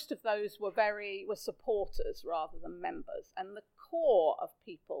 but most of those were supporters rather than members. And the core of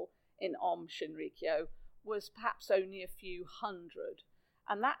people in Om Shinrikyo was perhaps only a few hundred.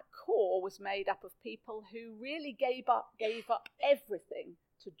 And that core was made up of people who really gave up everything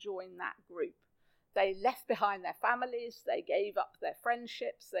to join that group. They left behind their families, they gave up their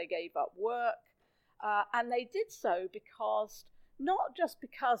friendships, they gave up work, and they did so not just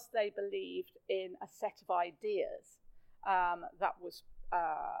because they believed in a set of ideas that was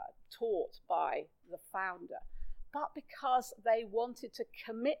taught by the founder, but because they wanted to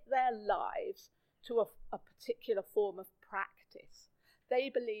commit their lives to a particular form of practice. They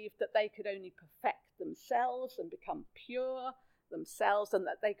believed that they could only perfect themselves and become pure themselves, and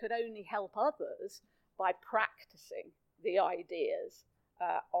that they could only help others by practicing the ideas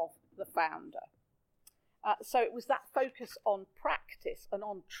of the founder. So it was that focus on practice and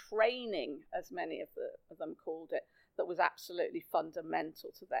on training, as many of them called it, that was absolutely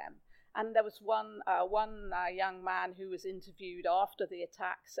fundamental to them. And there was one young man who was interviewed after the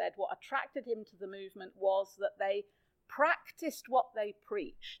attack said what attracted him to the movement was that they practiced what they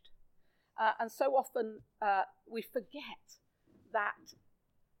preached. And so often we forget that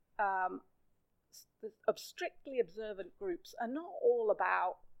strictly observant groups are not all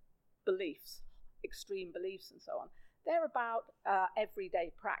about beliefs, extreme beliefs and so on. They're about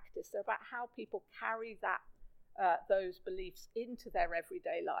everyday practice. They're about how people carry those beliefs into their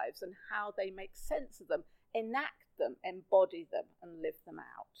everyday lives and how they make sense of them, enact them, embody them, and live them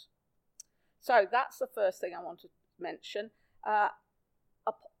out. So that's the first thing I want to mention.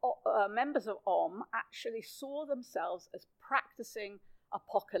 Members of OM actually saw themselves as practicing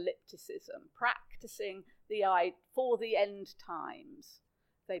apocalypticism, practicing for the end times.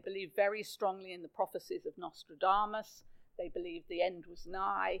 They believed very strongly in the prophecies of Nostradamus. They believed the end was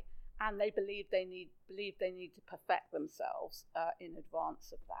nigh, and they believed they need to perfect themselves in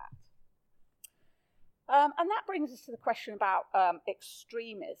advance of that. And that brings us to the question about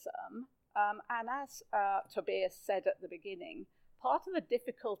extremism. And as Tobias said at the beginning, part of the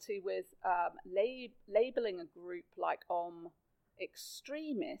difficulty with labelling a group like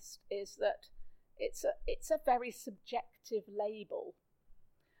extremist is that it's a very subjective label.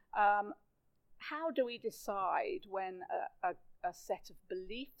 How do we decide when a set of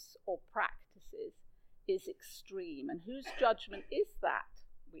beliefs or practices is extreme, and whose judgment is that?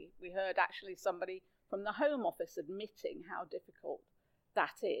 We heard actually somebody from the Home Office admitting how difficult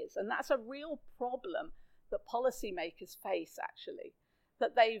that is, and that's a real problem that policymakers face actually,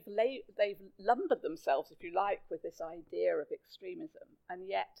 that they've lumbered themselves, if you like, with this idea of extremism, and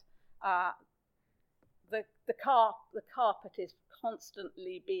yet the carpet is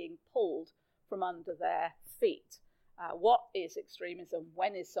constantly being pulled from under their feet. What is extremism?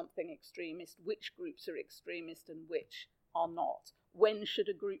 When is something extremist? Which groups are extremist and which are not? When should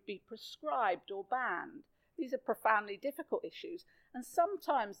a group be proscribed or banned? These are profoundly difficult issues, and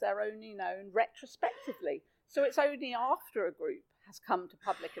sometimes they're only known retrospectively. So it's only after a group has come to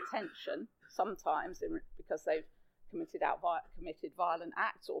public attention, sometimes because they've committed violent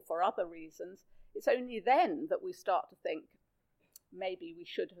acts or for other reasons, it's only then that we start to think maybe we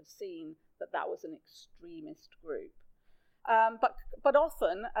should have seen that was an extremist group. But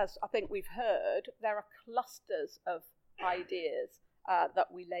often, as I think we've heard, there are clusters of ideas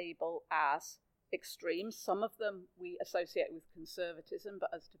that we label as extreme. Some of them we associate with conservatism, but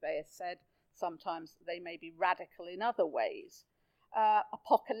as Tobias said, sometimes they may be radical in other ways.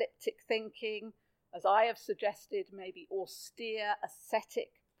 Apocalyptic thinking, as I have suggested, maybe austere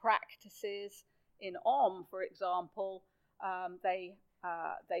ascetic practices. In OM, for example, they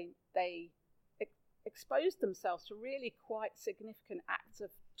exposed themselves to really quite significant acts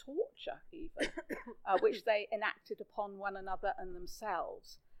of torture, even, which they enacted upon one another and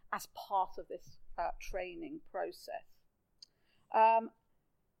themselves as part of this training process. And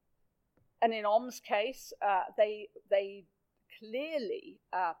in OM's case, they clearly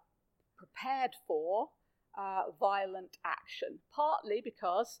prepared for violent action, partly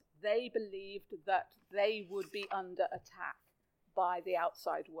because they believed that they would be under attack by the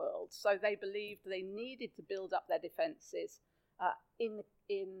outside world. So they believed they needed to build up their defences in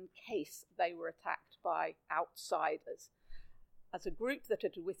case they were attacked by outsiders. As a group that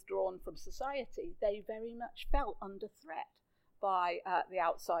had withdrawn from society, they very much felt under threat by the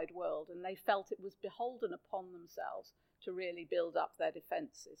outside world, and they felt it was beholden upon themselves to really build up their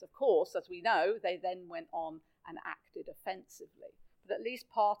defences. Of course, as we know, they then went on and acted offensively. But at least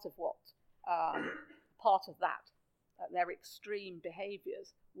part of that, their extreme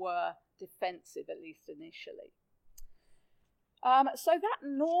behaviours were defensive, at least initially. So that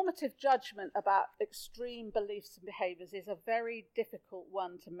normative judgment about extreme beliefs and behaviours is a very difficult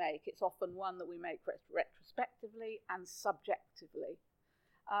one to make. It's often one that we make retrospectively and subjectively.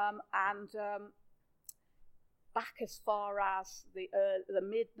 Back as far as the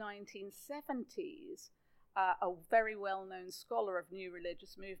mid-1970s, a very well-known scholar of new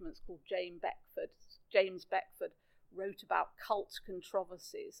religious movements called James Beckford wrote about cult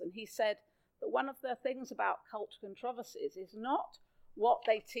controversies, and he said that one of the things about cult controversies is not what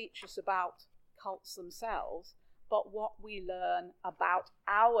they teach us about cults themselves, but what we learn about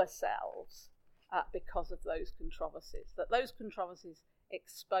ourselves because of those controversies, that those controversies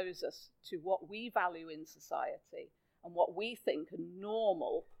expose us to what we value in society and what we think are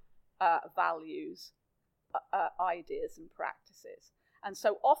normal values, ideas and practices. And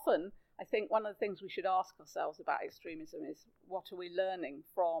so often, I think one of the things we should ask ourselves about extremism is, what are we learning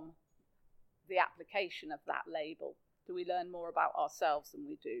from the application of that label? Do we learn more about ourselves than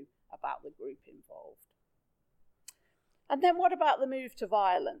we do about the group involved? And then what about the move to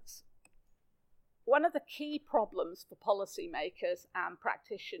violence? One of the key problems for policymakers and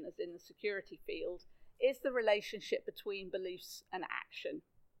practitioners in the security field is the relationship between beliefs and action.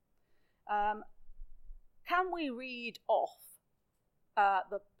 Can we read off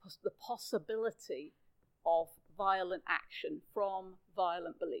the possibility of violent action from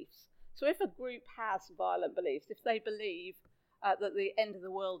violent beliefs? So if a group has violent beliefs, if they believe that the end of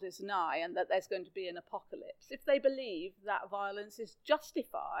the world is nigh and that there's going to be an apocalypse, if they believe that violence is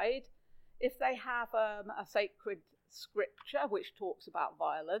justified, if they have a sacred scripture which talks about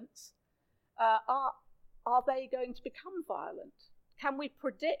violence, are they going to become violent? Can we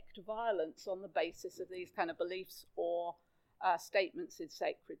predict violence on the basis of these kind of beliefs or statements in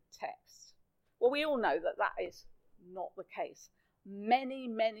sacred texts? Well, we all know that that is not the case. Many,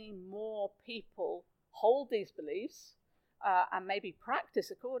 many more people hold these beliefs and maybe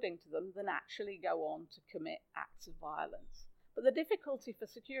practice according to them than actually go on to commit acts of violence. But the difficulty for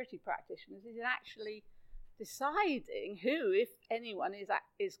security practitioners is in actually deciding who, if anyone,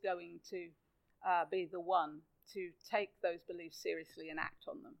 is going to be the one to take those beliefs seriously and act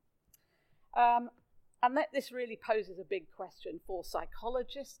on them. And this really poses a big question for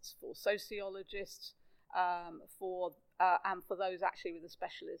psychologists, for sociologists, and for those actually with a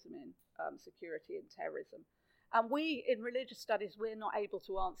specialism in security and terrorism. And we, in religious studies, we're not able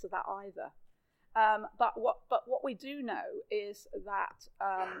to answer that either. But what we do know is that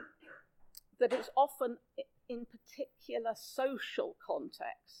that it's often in particular social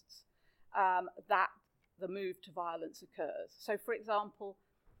contexts that the move to violence occurs. So, for example,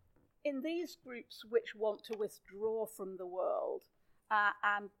 in these groups which want to withdraw from the world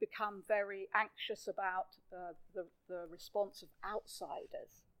and become very anxious about the response of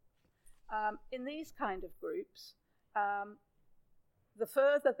outsiders, in these kind of groups, the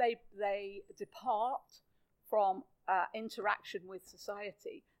further they depart from interaction with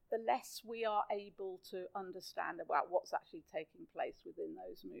society, the less we are able to understand about what's actually taking place within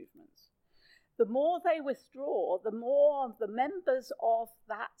those movements. The more they withdraw, the more the members of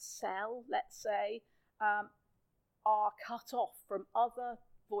that cell, let's say, are cut off from other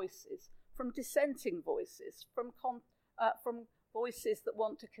voices, from dissenting voices, from voices that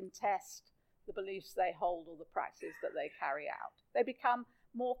want to contest the beliefs they hold or the practices that they carry out. They become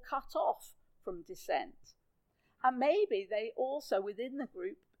more cut off from dissent. And maybe they also, within the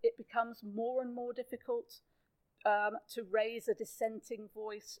group, it becomes more and more difficult to raise a dissenting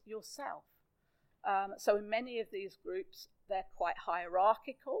voice yourself. So in many of these groups, they're quite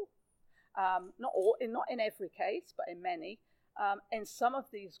hierarchical. Not in every case, but in many. In some of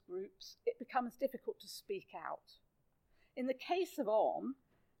these groups, it becomes difficult to speak out. In the case of OM,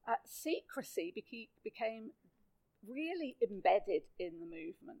 secrecy became really embedded in the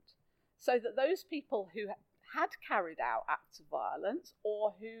movement, so that those people who had carried out acts of violence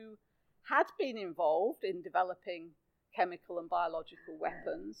or who had been involved in developing chemical and biological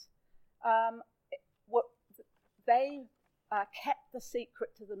weapons, they kept the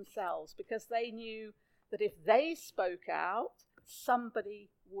secret to themselves, because they knew that if they spoke out, somebody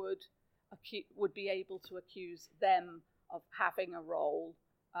would be able to accuse them of having a role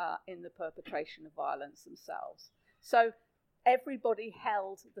in the perpetration of violence themselves. So everybody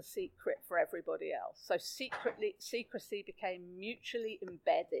held the secret for everybody else. So secrecy became mutually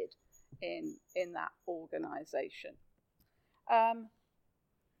embedded in that organisation.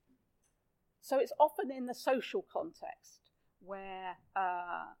 So it's often in the social context where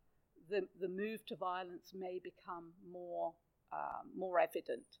the move to violence may become more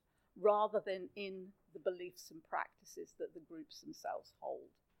evident, rather than in the beliefs and practices that the groups themselves hold.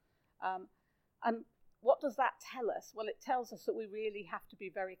 And what does that tell us? Well, it tells us that we really have to be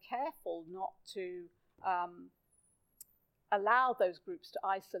very careful not to allow those groups to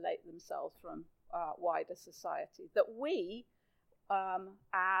isolate themselves from wider society. That we,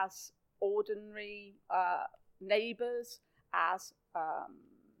 as ordinary neighbours, as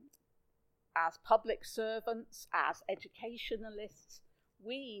public servants, as educationalists,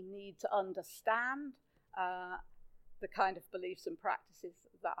 we need to understand the kind of beliefs and practices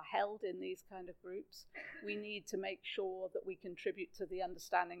that are held in these kind of groups. We need to make sure that we contribute to the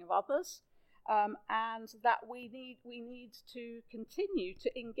understanding of others, and that we need to continue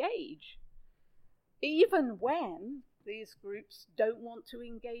to engage, even when these groups don't want to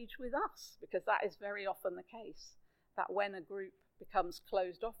engage with us, because that is very often the case, that when a group becomes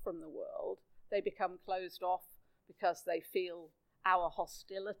closed off from the world, they become closed off because they feel our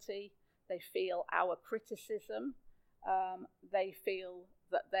hostility, they feel our criticism, they feel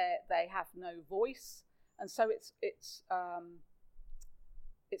that they have no voice, and so it's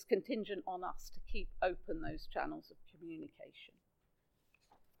contingent on us to keep open those channels of communication.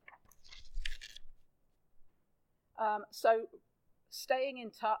 So staying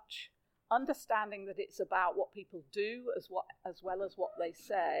in touch, understanding that it's about what people do as well as what they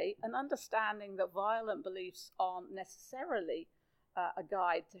say, and understanding that violent beliefs aren't necessarily a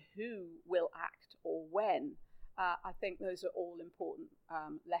guide to who will act or when. I think those are all important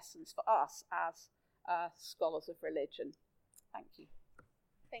lessons for us as scholars of religion. Thank you.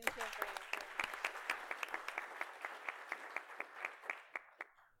 Thank you very much.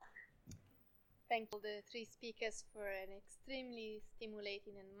 Thank all the three speakers for an extremely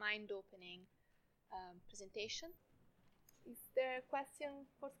stimulating and mind-opening presentation. Is there a question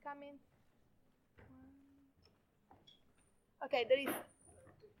forthcoming? Okay, there is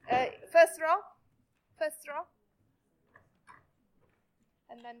first row,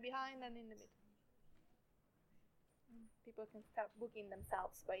 and then behind and in the middle. People can start booking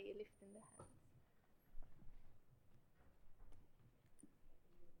themselves by lifting their hands.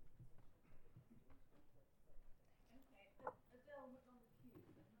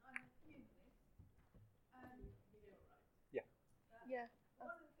 Yeah. One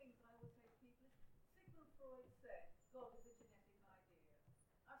of the things I always say to people is, Sigmund Freud said God is a genetic idea.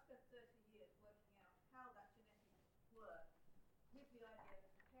 I've spent 30 years working out how that genetics works with the idea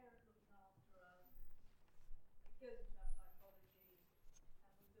that a parent looking after us, it goes into our psychology,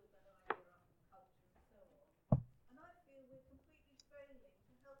 and we build that idea up from culture and so on. And I feel we're completely failing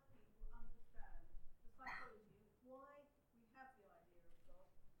to help people understand the psychology of why we have the idea of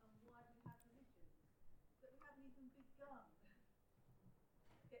God and why we have religions. That we haven't even begun to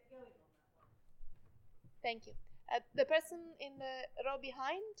get going on that one. Thank you. The person in the row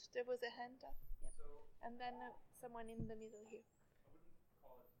behind, there was a hand up. Yep. So, and then someone in the middle here. I wouldn't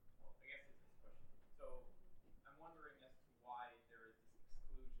call it, well, I guess it's this question. So I'm wondering as to why there is this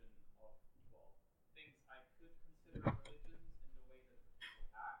exclusion of, well, things I could consider religions in the way that the people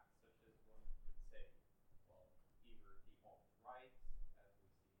act, such as one could say, well, either the alt-right, as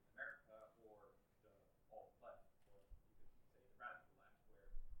we see in America, or the alt-left, or you could say the radical left, where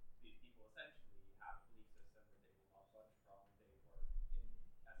these people essentially have a belief system that they will not budge from. They were, in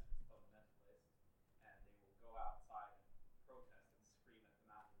essence, fundamentalists, and they will go outside and protest and scream at the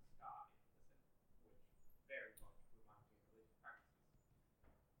man in the sky, which very much reminds me of religious practices.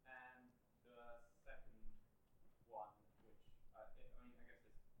 And the second one, which, I guess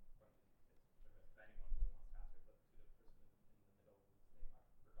this question is addressed to anyone who wants to answer, but to the person in the middle whose name I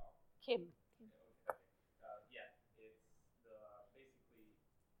forgot. Kim. Yeah, it's basically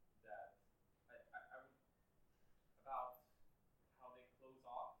that I would, about how they close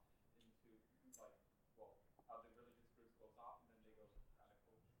off into, like, well, how the religious groups close off and then they go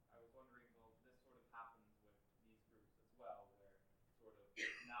radical. I was wondering, well, this sort of happens with these groups as well, where sort of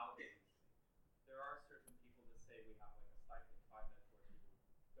nowadays there are certain people that say we have like a stifling climate where people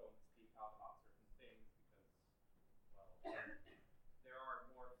don't speak out about certain things because, well, there are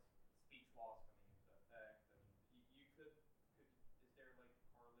more speech laws coming into effect, and you could, is there like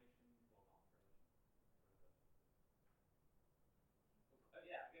correlation? Well, not correlation.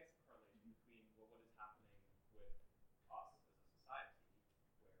 Yeah, I guess correlation between what is happening with us as a society, where we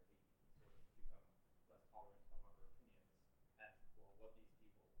sort of become less tolerant of other opinions, and, well, what these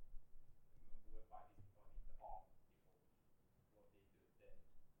people, by these people I mean the all people, what they did,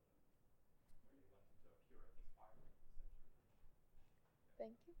 where they went into a purity spiral, essentially.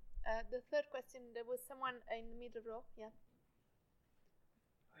 Thank you. The third question, there was someone in the middle row. Yeah.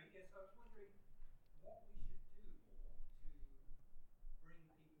 Yes, I was wondering what we should do more to bring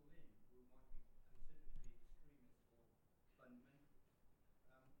people in who might be considered to be extremists or fundamentalists.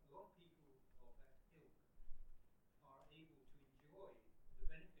 A lot of people of that ilk are able to enjoy the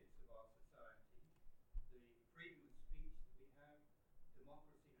benefits of our society, the freedom of speech that we have,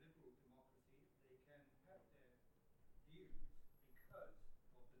 democracy, liberal democracy. They can have their views because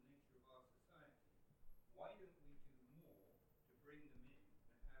of the nature of our society. Why don't we do more to bring them in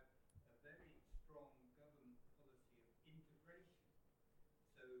and have a very strong government policy of integration,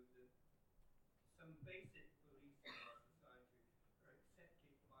 so that some basic beliefs of our society are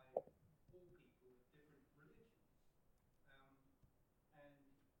accepted by all people of different religions? And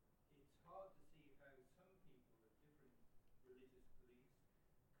it's hard to see how some people of different religious beliefs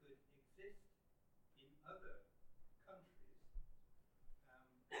could exist in other countries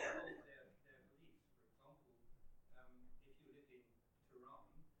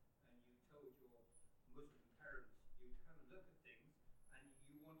Muslim parents, you kind of look at things and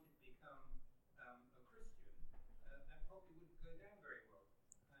you wanted to become a Christian, that probably wouldn't go down very well,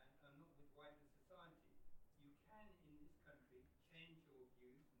 and not with wider society. You can, in this country, change your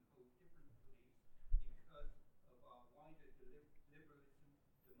views and hold different beliefs because of our wider liberalism,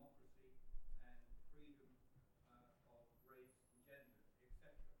 democracy, and freedom of race and gender,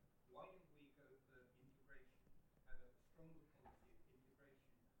 etc. Why don't we go for integration, have a stronger policy of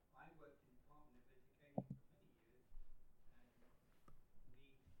integration? I worked in the Department of Education for many years, and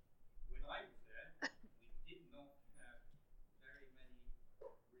when I was there, we did not have very many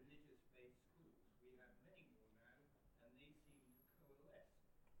religious-based schools. We have many more now, and they seem to coalesce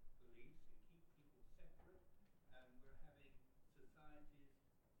beliefs and keep people separate. And we're having societies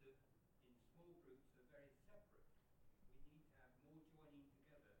that, in small groups, are very separate. We need to have more joining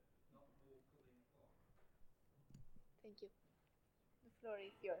together, not more pulling apart. Thank you. The floor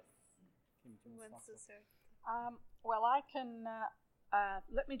is yours. Who wants to start? Well, I can.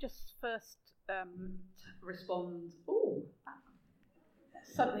 Let me just first respond. Oh,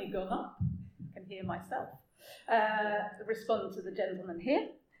 suddenly gone up. I can hear myself. Respond to the gentleman here.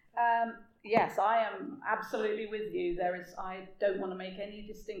 Yes, I am absolutely with you. I don't want to make any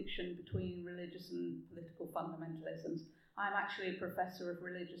distinction between religious and political fundamentalisms. I'm actually a professor of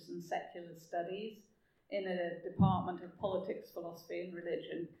religious and secular studies in a department of politics, philosophy, and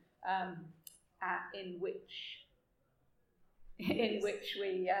religion, in which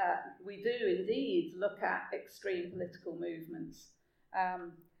we do indeed look at extreme political movements.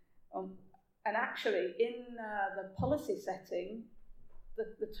 And actually, in the policy setting,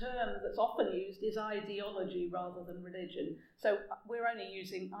 the term that's often used is ideology rather than religion. So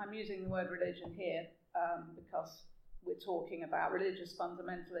I'm using the word religion here because we're talking about religious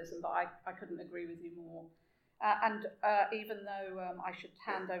fundamentalism, but I couldn't agree with you more. And even though I should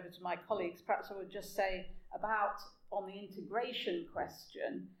hand over to my colleagues, perhaps I would just say on the integration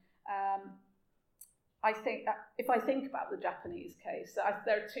question, I think if I think about the Japanese case,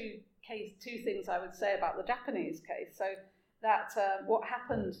 there are two things I would say about the Japanese case. So that what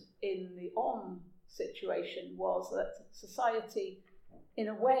happened in the situation was that society, in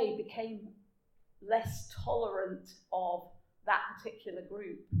a way, became less tolerant of that particular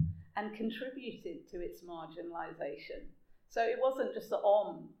group and contributed to its marginalisation. So it wasn't just that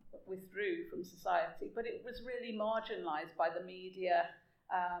withdrew from society, but it was really marginalised by the media.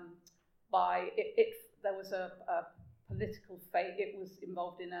 There was a political fate. It was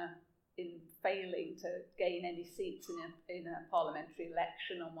involved in failing to gain any seats in a parliamentary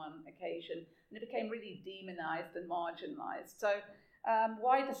election on one occasion, and it became really demonised and marginalised. So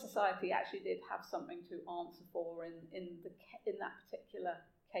wider society actually did have something to answer for in that particular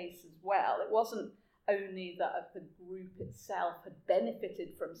case as well. It wasn't only that the group itself had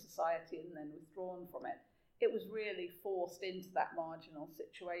benefited from society and then withdrawn from it. It was really forced into that marginal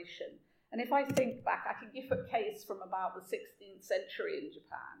situation. And if I think back, I can give a case from about the 16th century in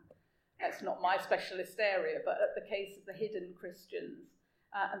Japan. That's not my specialist area, but the case of the hidden Christians.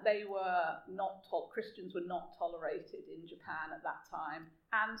 Christians were not tolerated in Japan at that time,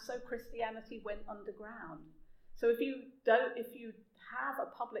 and so Christianity went underground. So if you have a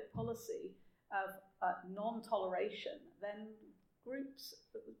public policy of non-toleration, then groups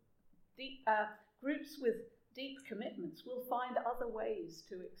with deep commitments will find other ways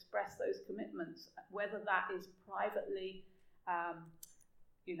to express those commitments, whether that is privately,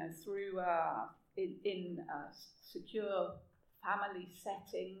 through secure family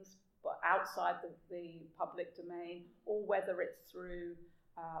settings, but outside the public domain, or whether it's through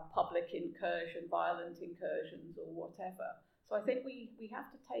public incursion, violent incursions, or whatever. So I think we have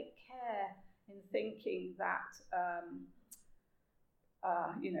to take care in thinking that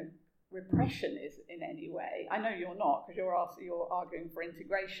repression is in any way. I know you're not, because you're arguing for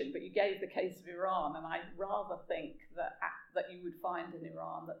integration, but you gave the case of Iran, and I rather think that you would find in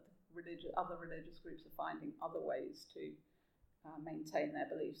Iran that other religious groups are finding other ways to maintain their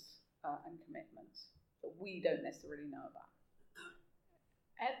beliefs and commitments that we don't necessarily know about.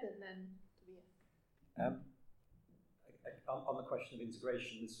 Ed, and then Tobias. On the question of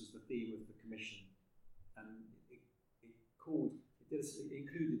integration, this was the theme of the commission, and it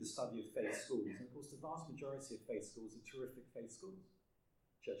included the study of faith schools. And of course, the vast majority of faith schools are terrific faith schools.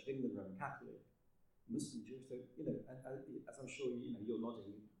 Church of England, Roman Catholic, Muslim, Jewish. So, as I'm sure you're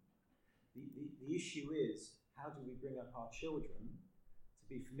nodding, the issue is, how do we bring up our children to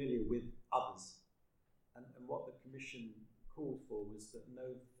be familiar with others? And what the commission called for was that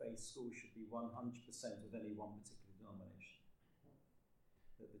no faith school should be 100% of any one particular denomination.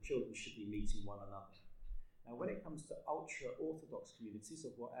 That the children should be meeting one another. Now, when it comes to ultra-Orthodox communities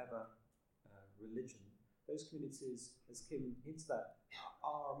of whatever religion, those communities, as Kim hinted at,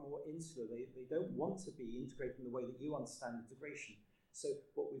 are more insular. They don't want to be integrated in the way that you understand integration. So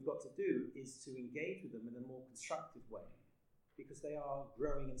what we've got to do is to engage with them in a more constructive way, because they are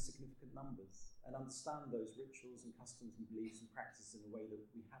growing in significant numbers, and understand those rituals and customs and beliefs and practices in a way that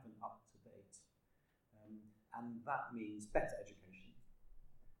we haven't up to date. And that means better education,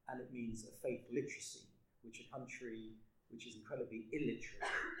 and it means a faith literacy, which a country which is incredibly illiterate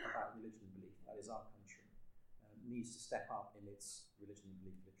about religion and belief, that is our country, needs to step up in its religion and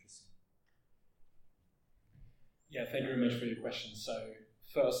belief literacy. Yeah, thank you very much for your question. So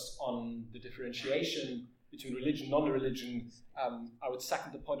first, on the differentiation between religion and non-religion, I would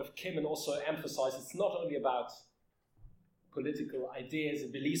second the point of Kim and also emphasize it's not only about political ideas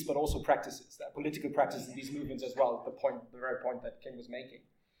and beliefs, but also practices. There are political practices in these movements as well, the very point that Kim was making.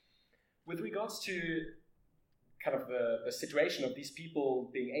 With regards to kind of the situation of these people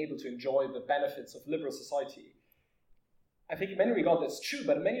being able to enjoy the benefits of liberal society, I think in many regards that's true,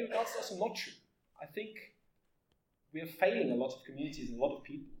 but in many regards it's also not true. I think we are failing a lot of communities and a lot of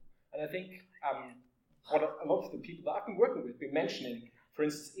people. And I think what a lot of the people that I've been working with, been mentioning, for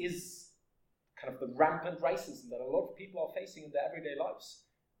instance, is kind of the rampant racism that a lot of people are facing in their everyday lives.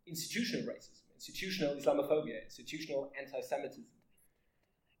 Institutional racism, institutional Islamophobia, institutional anti-Semitism.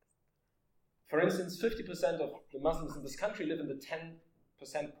 For instance, 50% of the Muslims in this country live in the 10%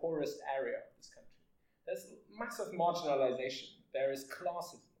 poorest area of this country. There's massive marginalization. There is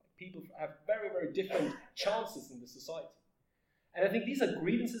classism. People have very, very different chances in the society. And I think these are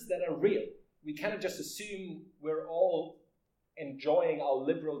grievances that are real. We cannot just assume we're all enjoying our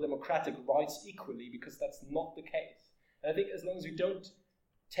liberal democratic rights equally, because that's not the case. And I think as long as we don't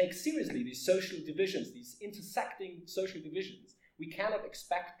take seriously these social divisions, these intersecting social divisions, we cannot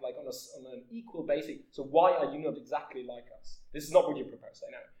expect, like on an equal basis, so why are you not exactly like us? This is not what you propose,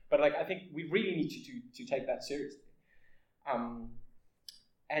 I know. But like, I think we really need to take that seriously.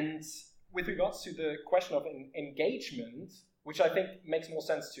 And with regards to the question of engagement, which I think makes more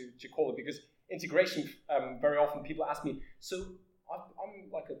sense to call it, because integration, very often people ask me, so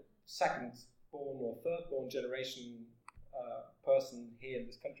I'm like a second-born or third-born generation person here in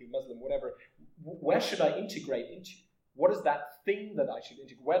this country, Muslim, whatever, where should I integrate into? What is that thing that I should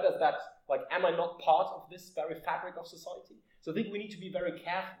integrate? Where does that, like, am I not part of this very fabric of society? So I think we need to be very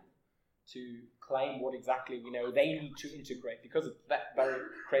careful to claim what exactly we know they need to integrate, because that very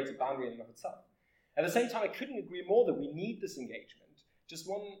creates a boundary in and of itself. At the same time, I couldn't agree more that we need this engagement. Just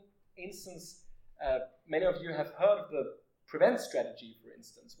one instance, many of you have heard of the PREVENT strategy, for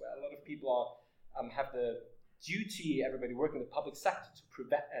instance, where a lot of people have the duty, everybody working in the public sector,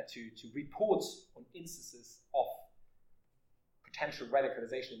 to report on instances of potential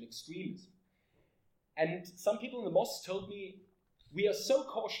radicalization and extremism. And some people in the mosque told me, we are so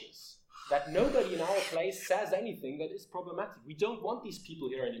cautious that nobody in our place says anything that is problematic. We don't want these people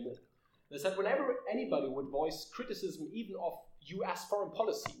here anymore. They said whenever anybody would voice criticism even of US foreign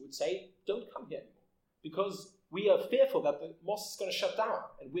policy, would say, don't come here anymore. Because we are fearful that the mosque is going to shut down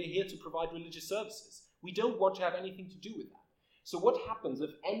and we're here to provide religious services. We don't want to have anything to do with that. So what happens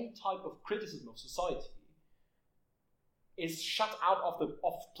if any type of criticism of society is shut out of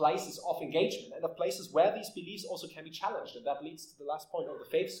places of engagement and of places where these beliefs also can be challenged? And that leads to the last point of the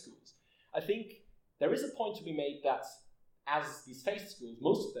faith schools. I think there is a point to be made that as these faith schools,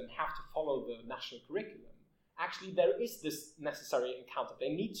 most of them have to follow the national curriculum. Actually, there is this necessary encounter. They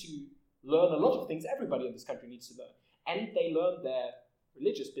need to learn a lot of things everybody in this country needs to learn. And they learn their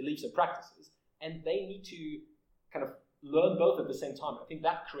religious beliefs and practices. And they need to kind of learn both at the same time. I think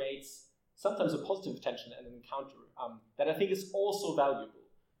that creates sometimes a positive tension and an encounter that I think is also valuable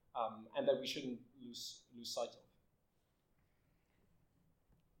and that we shouldn't lose sight of.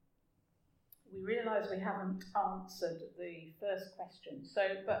 We realise we haven't answered the first question,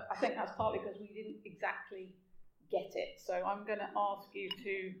 but I think that's partly because we didn't exactly get it. So I'm going to ask you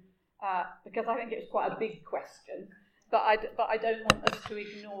to, because I think it was quite a big question, but I don't want us to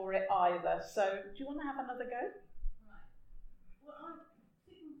ignore it either. So do you want to have another go? Right. Well,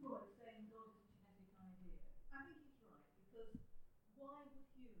 Sigmund Freud saying God is a genetic idea. I think he's right, because why would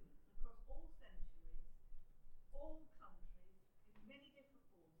humans across all centuries, all countries, in many different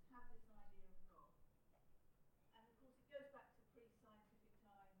forms, have this idea of God? And of course, it goes back to pre-scientific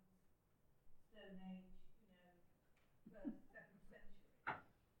times, Stone Age, first, 2nd century.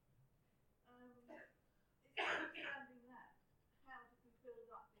 It's understanding that. How did we build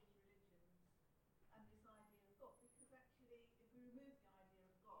up these religions and this idea of God? Because actually, if we remove the idea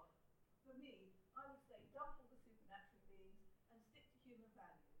of God, for me, I would say dump all the supernatural beings and stick to human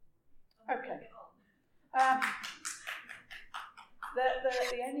values. And we'll get on.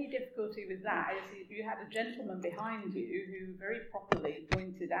 The only difficulty with that is you had a gentleman behind you who very properly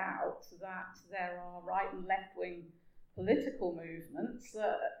pointed out that there are right and left wing political movements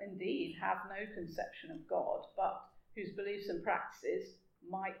that indeed have no conception of God, but whose beliefs and practices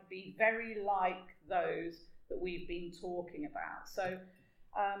might be very like those that we've been talking about. So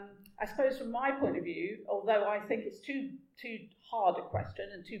I suppose from my point of view, although I think it's too hard a question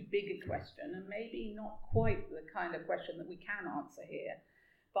and too big a question, and maybe not quite the kind of question that we can answer here,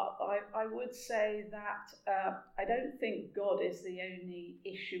 but I would say that I don't think God is the only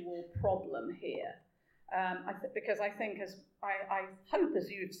issue or problem here. Because I think, as I hope,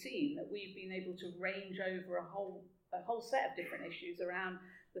 as you've seen, that we've been able to range over a whole set of different issues around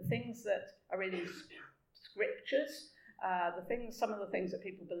the things that are in scriptures, some of the things that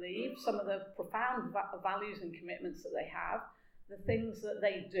people believe, some of the profound values and commitments that they have, the things that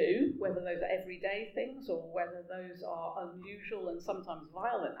they do, whether those are everyday things or whether those are unusual and sometimes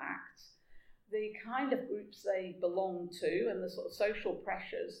violent acts, the kind of groups they belong to, and the sort of social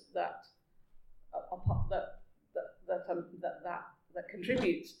pressures that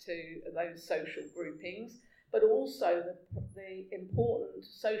contributes to those social groupings, but also the important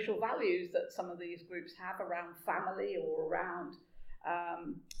social values that some of these groups have around family or around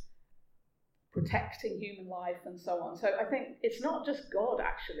protecting human life and so on. So I think it's not just God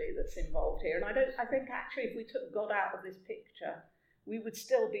actually that's involved here, and I think actually if we took God out of this picture, we would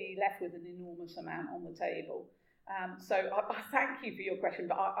still be left with an enormous amount on the table. So I thank you for your question,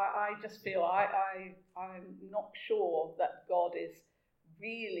 but I just feel I'm not sure that God is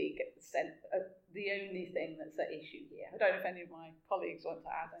really the only thing that's at issue here. I don't know if any of my colleagues want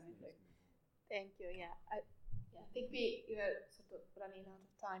to add anything. Thank you. Yeah, I think we are sort of running out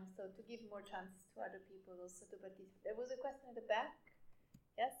of time, so to give more chance to other people also to participate. There was a question at the back.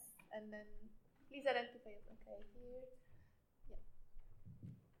 Yes, and then please identify yourself. Okay, here. Yeah,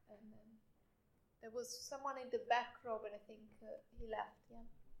 and then there was someone in the back row, but I think he left. Yeah.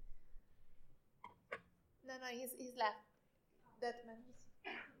 No, he's left. That man.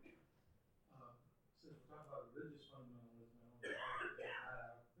 Since we're talking about religious fundamentalism, I don't know that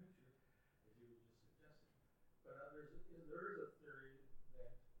out of the picture, as you were just suggesting. But there is a theory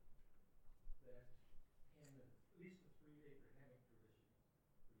that in at least the three Abrahamic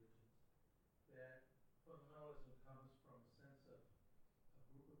religions, that fundamentalism comes from a sense of a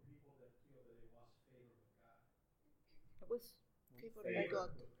group of people that feel that they lost favor with God. It was favor with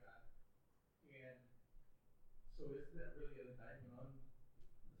God. And so isn't that really an indictment on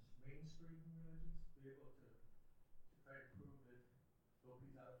mainstream religions, be able to try to prove that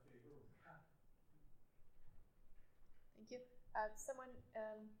nobody's out of favor with God? Thank you. Someone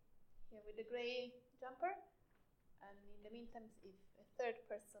here with the grey jumper, and in the meantime, if a third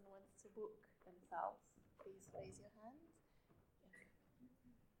person wants to book themselves, please raise your hand. Yes.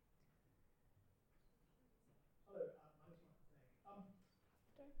 Hello, my name's Michael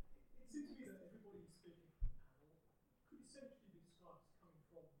Tang. It seems to me that everybody speaking from the panel could essentially be described as coming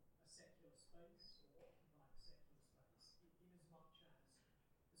from a secular space or occupying a secular space, in as much as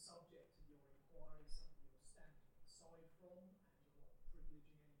the subject of your inquiry is something you're standing aside from, and you're not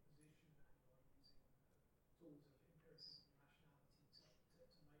privileging any position, and you're using tools of empiricism and rationality to make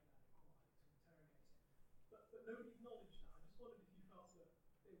that inquiry, to interrogate it. But nobody acknowledged that. I just wondered if you felt that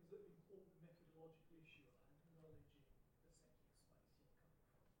there was an important methodological issue around acknowledging the secular space you're coming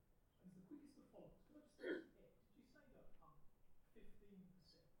from. And as the quickest of follow-ups, could I just ask Ed, did you say that 15%,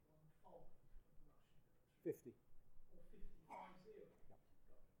 1/5 of the Russian military? 50. Or 50, 50?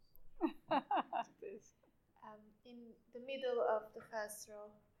 In the middle of the first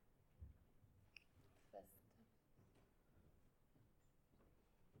row.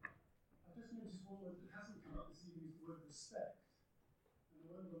 I just noticed one word that hasn't come up this evening is the word respect. And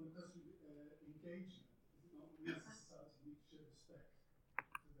I wonder on the question of engagement, is it not that we as a society need to show respect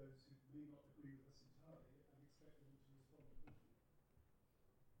to those who may not agree with us entirely and expect them to respond quickly?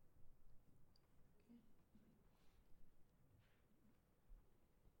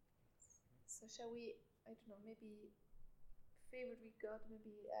 So shall we, I don't know, maybe favor with God,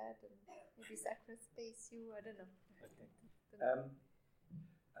 maybe Ed, and maybe sacred space you, I don't know. Okay.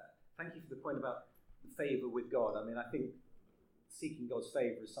 Thank you for the point about favour with God. I mean, I think seeking God's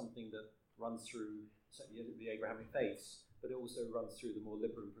favour is something that runs through certainly the Abrahamic faiths, but it also runs through the more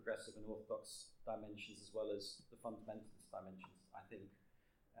liberal and progressive and orthodox dimensions as well as the fundamentalist dimensions, I think.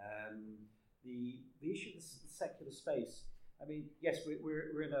 The issue of the secular space, I mean, yes,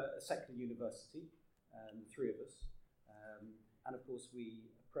 we're in a secular university, the three of us, and of course we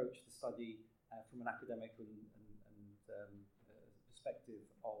approach the study from an academic and perspective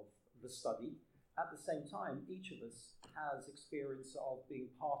of the study, at the same time, each of us has experience of being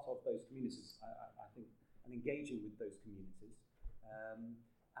part of those communities, I think, and engaging with those communities.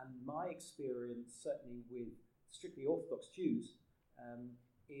 And my experience, certainly with strictly Orthodox Jews,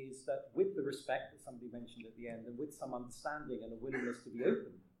 is that with the respect that somebody mentioned at the end, and with some understanding and a willingness to be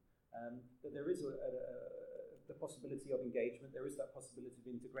open, that there is the possibility of engagement, there is that possibility of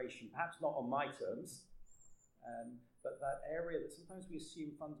integration, perhaps not on my terms, but that area that sometimes we assume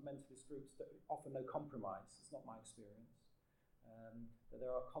fundamentalist groups that offer no compromise. It's not my experience. That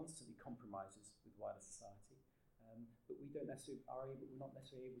there are constantly compromises with wider society, but we're not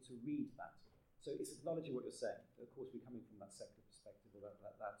necessarily able to read that. So it's acknowledging what you're saying. Of course, we're coming from that secular perspective, or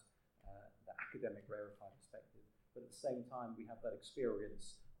that academic rarefied perspective, but at the same time, we have that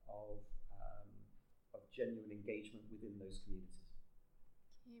experience of genuine engagement within those communities.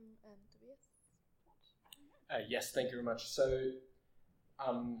 Kim and Tobias. Yes, thank you very much. So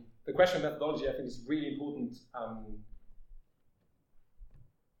the question of methodology, I think, is really important.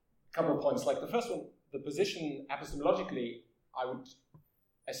 Couple of points. Like the first one, the position epistemologically, I would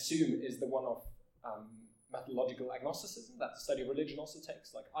assume, is the one of methodological agnosticism that the study of religion also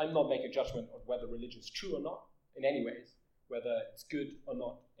takes. Like, I'm not making a judgment of whether religion is true or not in any ways, whether it's good or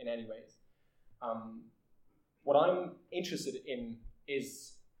not in any ways. What I'm interested in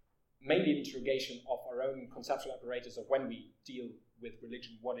is mainly an interrogation of our own conceptual apparatus of when we deal with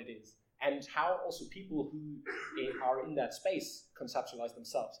religion, what it is, and how also people who are in that space conceptualize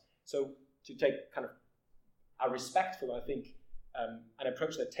themselves. So to take kind of a respectful, I think, an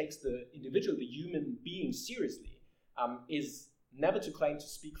approach that takes the individual, the human being seriously, is never to claim to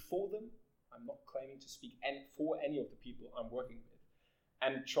speak for them. I'm not claiming to speak for any of the people I'm working with,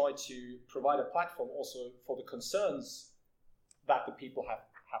 and try to provide a platform also for the concerns that the people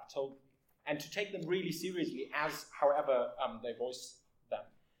have told me, and to take them really seriously as however they voice them.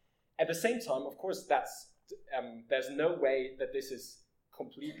 At the same time, of course, there's no way that this is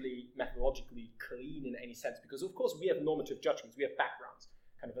completely methodologically clean in any sense, because of course we have normative judgments, we have backgrounds,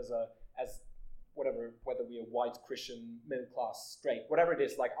 kind of as whatever, whether we are white, Christian, middle class, straight, whatever it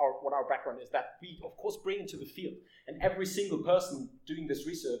is, like what our background is, that we of course bring into the field, and every single person doing this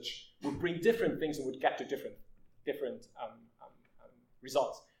research would bring different things and would get to different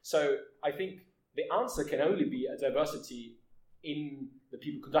results. So I think the answer can only be a diversity in the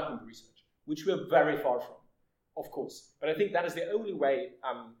people conducting the research, which we're very far from, of course. But I think that is the only way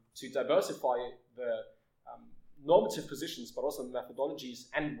to diversify the normative positions, but also the methodologies,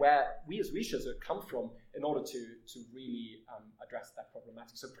 and where we as researchers come from in order to really address that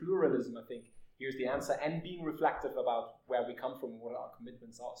problematic. So pluralism, I think, here's the answer, and being reflective about where we come from and what our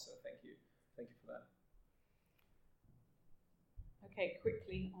commitments are. So thank you for that. Okay,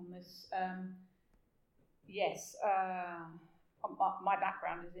 quickly on this. Yes, my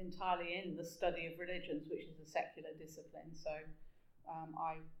background is entirely in the study of religions, which is a secular discipline. So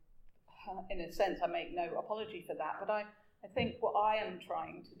in a sense, I make no apology for that. But I think what I am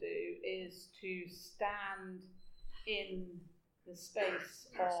trying to do is to stand in the space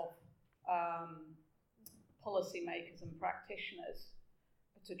of policymakers and practitioners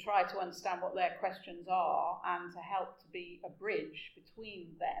to try to understand what their questions are and to help to be a bridge between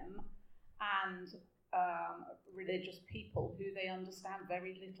them and religious people who they understand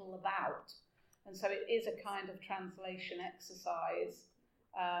very little about. And so it is a kind of translation exercise,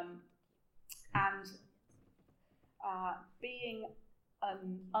 and being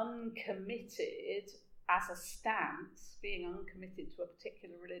uncommitted as a stance, being uncommitted to a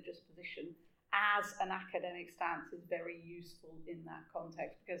particular religious position as an academic stance is very useful in that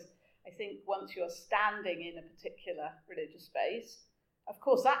context, because I think once you're standing in a particular religious space, of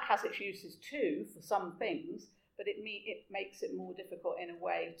course that has its uses too for some things, but it makes it more difficult in a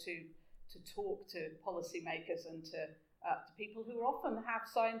way to talk to policymakers and to people who often have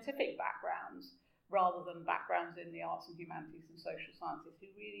scientific backgrounds rather than backgrounds in the arts and humanities and social sciences, who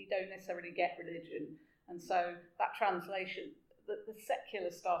really don't necessarily get religion. And so that translation, the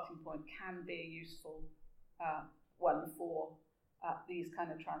secular starting point can be a useful one for these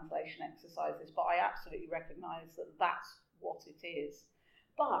kind of translation exercises. But I absolutely recognise that that's what it is.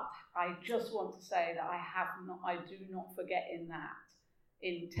 But I just want to say that I do not forget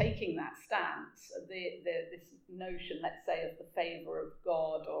in taking that stance, this notion, let's say, of the favour of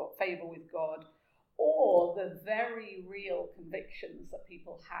God or favour with God, or the very real convictions that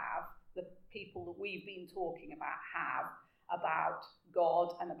people have, the people that we've been talking about have about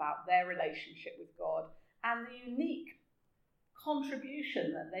God and about their relationship with God, and the unique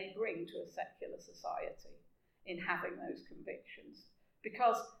contribution that they bring to a secular society in having those convictions,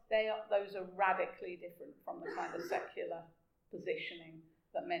 because those are radically different from the kind of secular positioning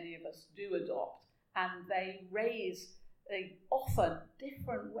that many of us do adopt. and they offer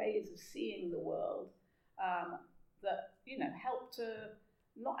different ways of seeing the world that, you know, help to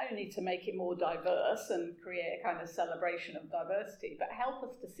not only to make it more diverse and create a kind of celebration of diversity, but help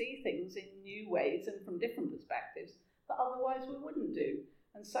us to see things in new ways and from different perspectives that otherwise we wouldn't do.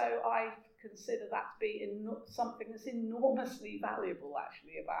 And so I consider that to be something that's enormously valuable,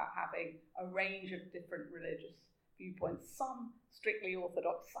 actually, about having a range of different religious viewpoints, some strictly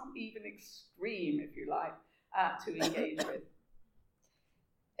orthodox, some even extreme, if you like, to engage with.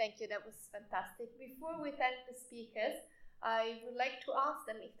 Thank you, that was fantastic. Before we thank the speakers, I would like to ask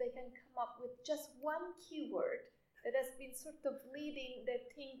them if they can come up with just one keyword that has been sort of leading their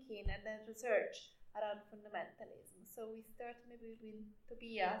thinking and their research around fundamentalism. So we start maybe with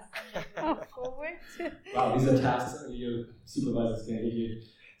Tobias and then we move forward. Wow, these are tasks only your supervisors can give you.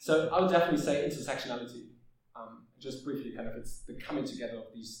 So I would definitely say intersectionality. Just briefly, kind of, it's the coming together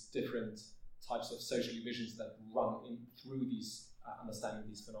of these different types of social visions that run in through these understanding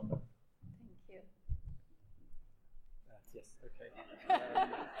these phenomena. Thank you. Yes, okay.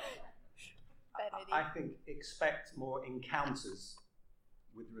 I think expect more encounters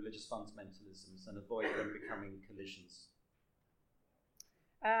with religious fundamentalisms and avoid them becoming collisions.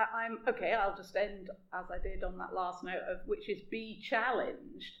 I'll just end as I did on that last note, which is be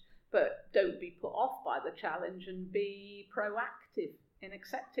challenged, but don't be put off by the challenge, and be proactive in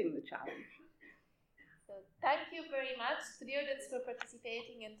accepting the challenge. So thank you very much to the audience for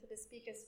participating and to the speakers